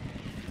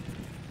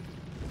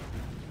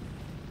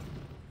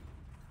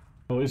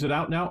 Oh, is it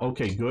out now?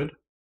 Okay, good.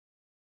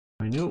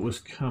 I knew it was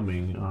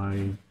coming.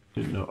 I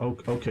didn't know. Oh,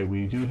 okay,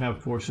 we do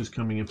have forces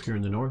coming up here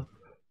in the north,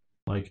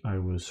 like I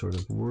was sort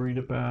of worried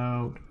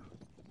about.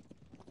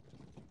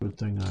 Good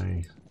thing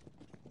I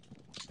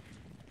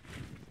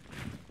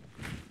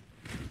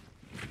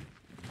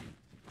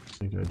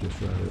think I'd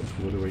just rather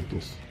obliterate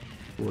this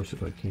force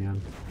if I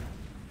can.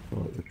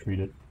 I'll retreat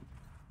it.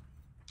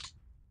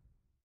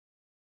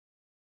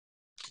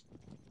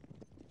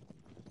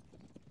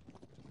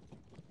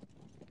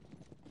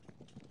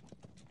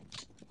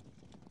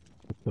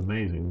 It's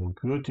amazing. Well,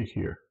 good to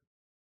hear.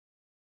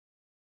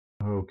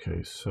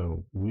 Okay,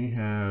 so we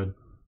had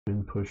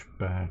been pushed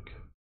back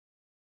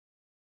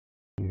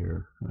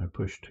here. I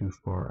pushed too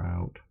far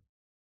out.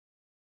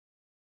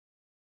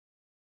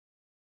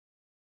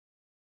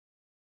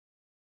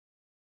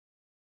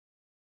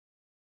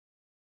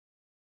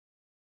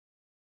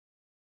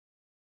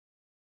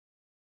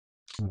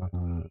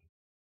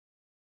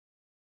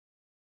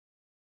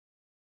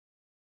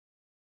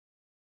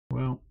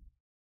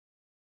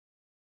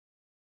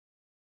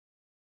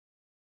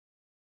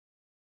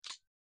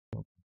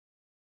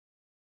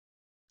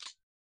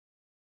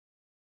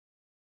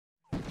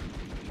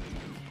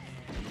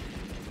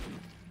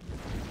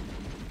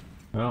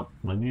 Well,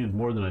 I needed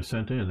more than I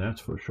sent in,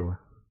 that's for sure.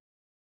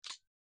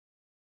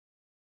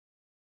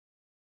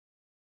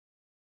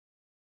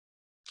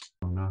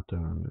 Oh, not the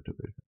armor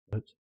division.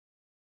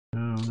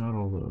 No, not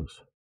all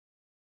those.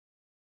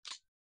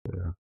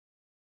 There.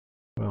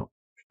 Well,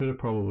 should have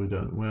probably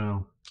done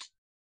well.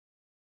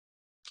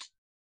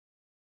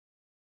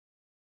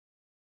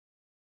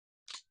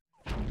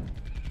 I'm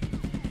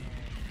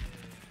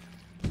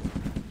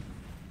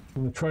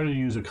going to try to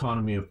use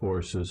economy of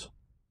forces.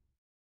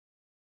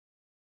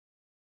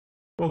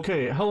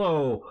 Okay,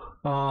 hello,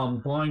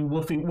 Blind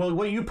Wolfie. Well,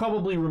 what you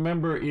probably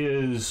remember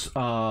is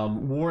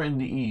War in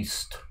the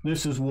East.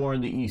 This is War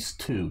in the East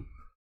too.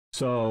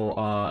 So,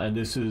 and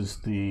this is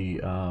the,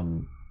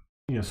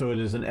 so it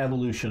is an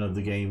evolution of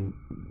the game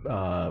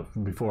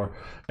from before,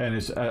 and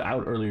it's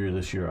out earlier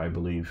this year, I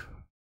believe.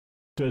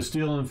 Does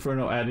Steel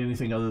Inferno add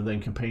anything other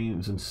than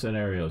campaigns and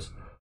scenarios?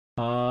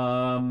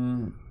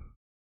 Not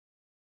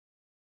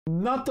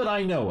that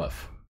I know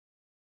of.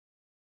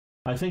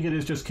 I think it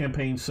is just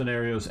campaign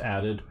scenarios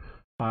added.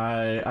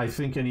 I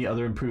think any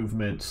other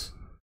improvements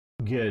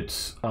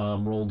get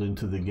rolled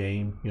into the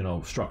game.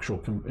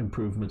 Structural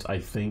improvements. I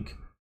think.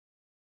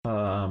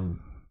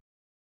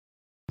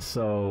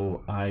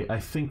 So I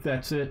think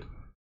that's it.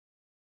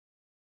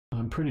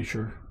 I'm pretty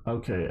sure.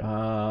 Okay.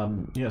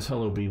 Yes.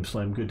 Hello, Beam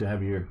Slam. Good to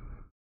have you here.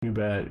 You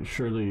bet.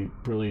 Surely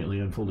brilliantly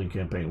unfolding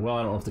campaign. Well,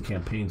 I don't know if the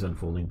campaign's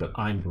unfolding, but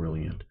I'm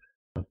brilliant,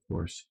 of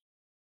course.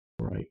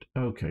 Right.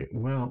 Okay.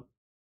 Well.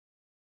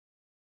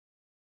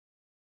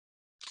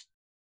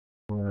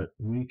 What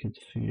we could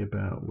see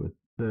about with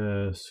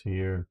this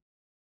here,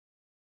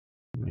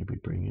 maybe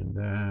bring in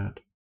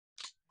that.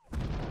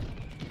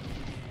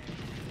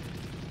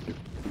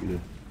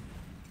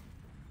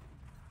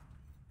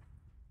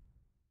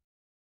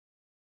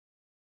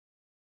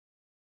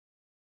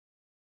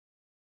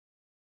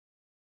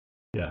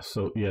 Yeah,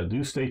 so yeah,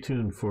 do stay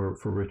tuned for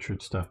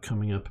Richard stuff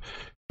coming up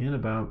in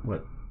about,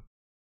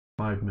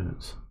 5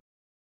 minutes.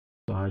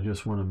 So I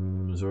just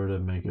want to sort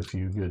of make a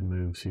few good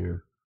moves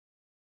here.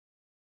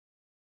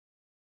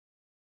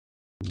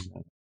 I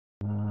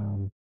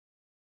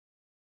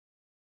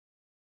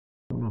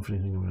don't know if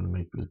anything I'm going to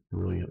make with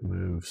brilliant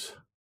moves.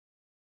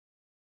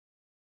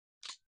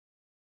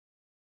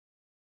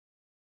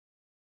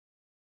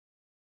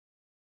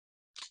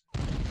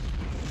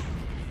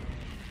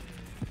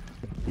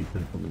 Keep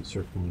them from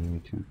encircling me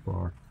too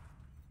far.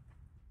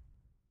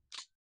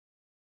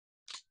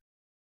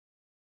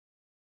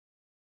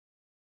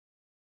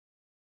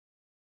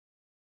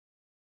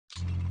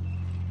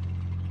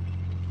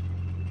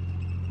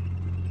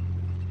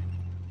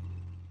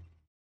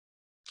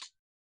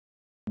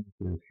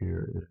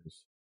 Here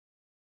is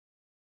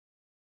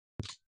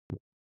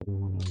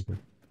one over.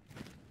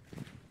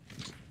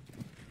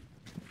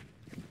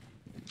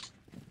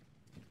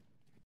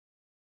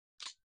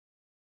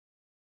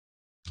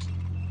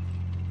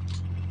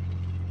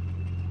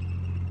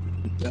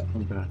 That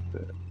one back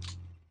there.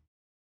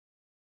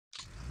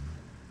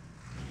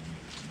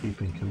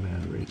 Keeping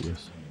command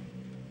radius.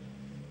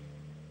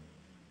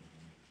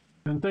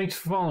 And thanks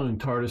for following,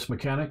 TARDIS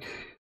Mechanic.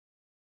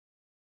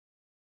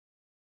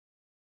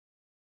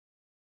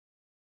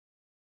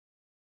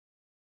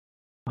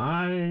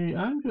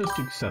 I'm just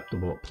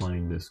acceptable at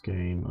playing this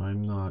game.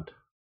 I'm not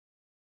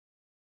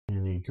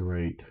any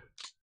great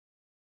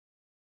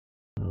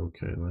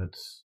Okay,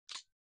 let's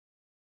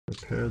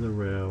repair the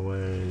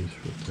railways.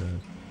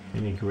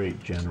 Any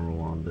great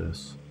general on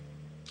this.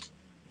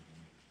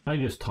 I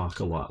just talk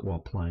a lot while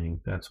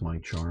playing. That's my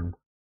charm.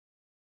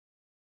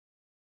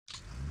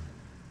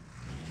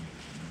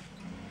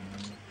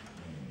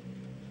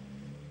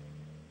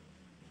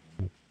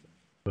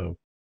 So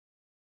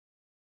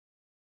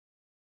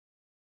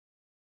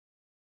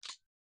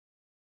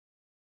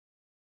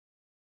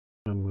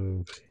I'll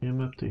move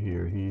him up to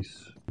here.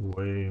 He's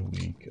way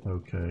weak.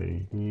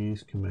 Okay,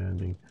 he's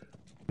commanding.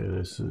 Okay,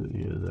 this is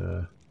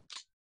the.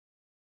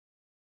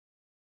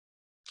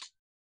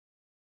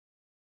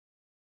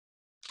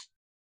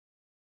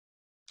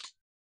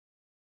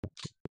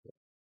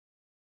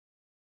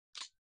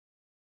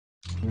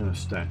 I'm gonna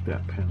stack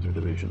that Panzer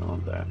Division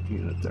on that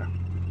unit there.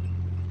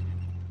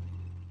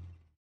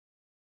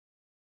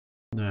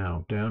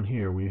 Now down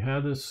here we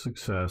had this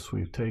success.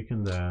 We've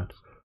taken that.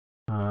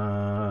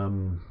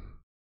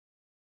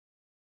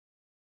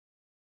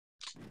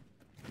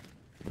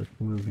 Let's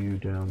move you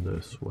down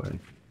this way.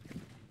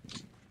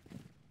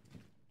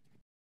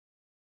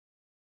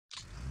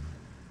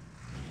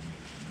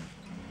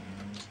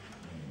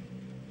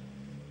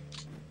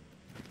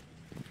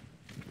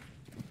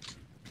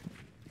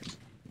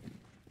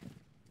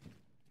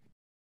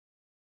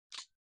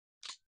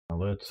 Now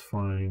let's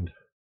find,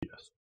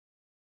 yes,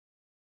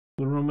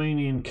 the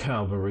Romanian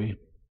cavalry.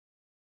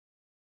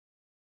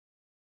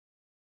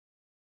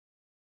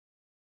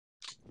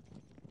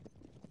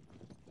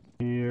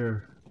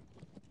 Here.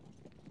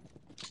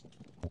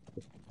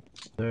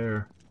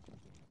 There.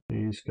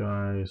 These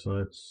guys,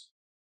 let's...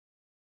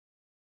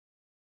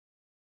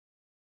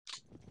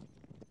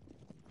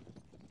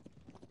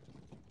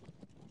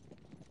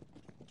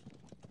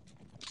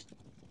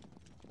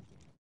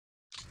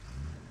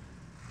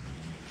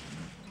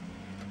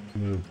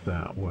 move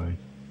that way.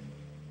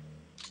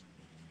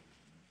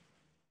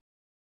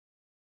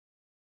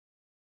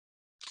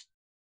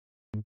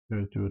 I'm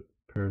gonna do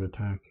a paired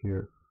attack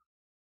here.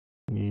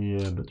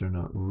 Yeah, but they're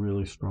not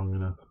really strong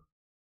enough.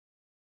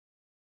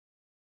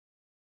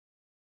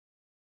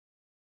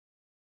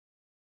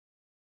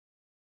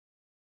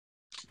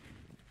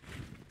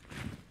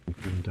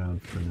 Come down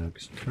for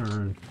next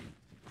turn.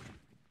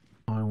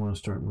 I want to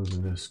start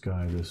moving this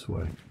guy this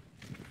way.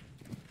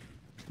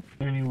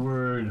 Any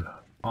word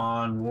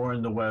on War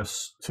in the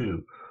West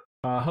 2?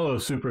 Hello,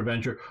 Super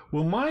Adventure.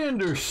 Well, my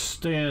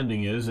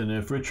understanding is, and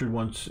if Richard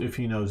wants, if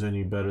he knows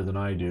any better than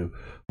I do,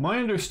 my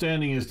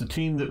understanding is the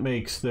team that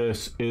makes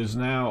this is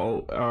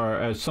now, or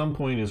at some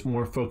point, is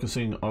more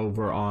focusing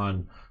over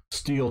on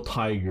Steel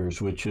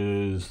Tigers, which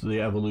is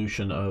the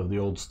evolution of the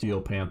old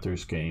Steel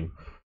Panthers game.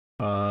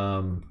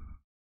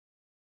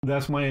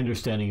 That's my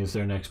understanding is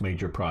their next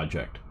major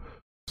project.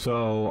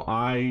 So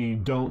I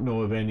don't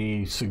know of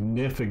any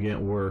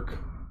significant work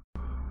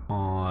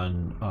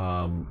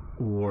on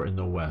War in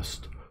the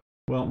West.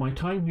 Well, my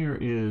time here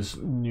is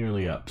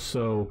nearly up,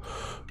 so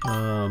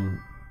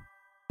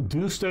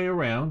do stay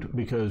around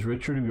because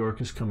Richard of York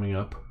is coming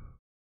up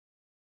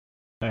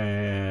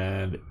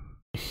and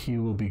he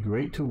will be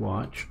great to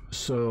watch.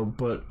 So,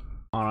 but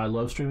I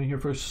love streaming here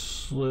for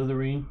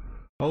Slytherin.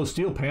 Oh,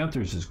 Steel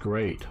Panthers is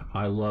great.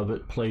 I love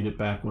it. Played it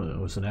back when it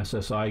was an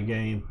SSI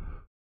game.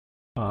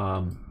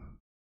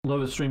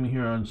 Love it streaming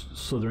here on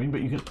Slytherin,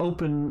 but you can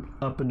open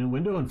up a new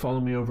window and follow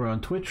me over on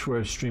Twitch, where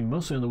I stream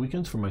mostly on the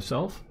weekends for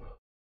myself.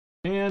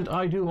 And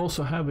I do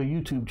also have a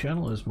YouTube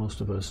channel, as most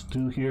of us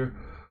do here,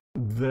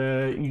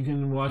 that you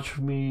can watch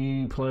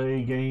me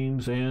play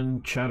games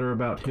and chatter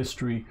about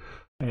history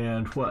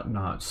and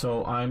whatnot.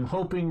 So I'm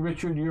hoping,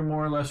 Richard, you're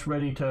more or less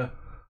ready to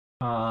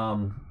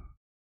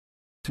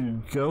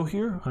go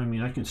here. I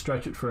mean, I could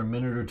stretch it for a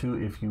minute or two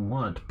if you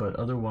want, but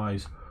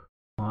otherwise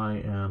I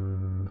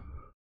am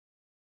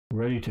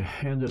ready to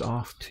hand it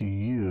off to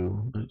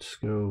you. Let's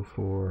go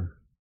for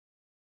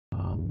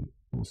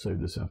we'll save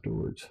this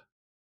afterwards.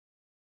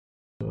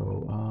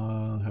 So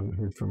haven't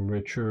heard from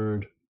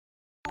Richard.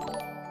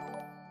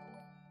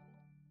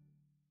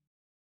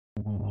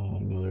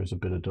 No, there's a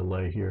bit of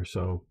delay here,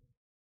 so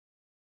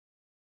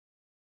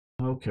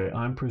okay,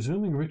 I'm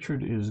presuming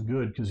Richard is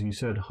good because he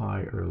said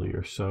hi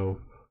earlier,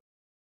 so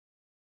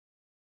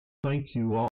thank you all.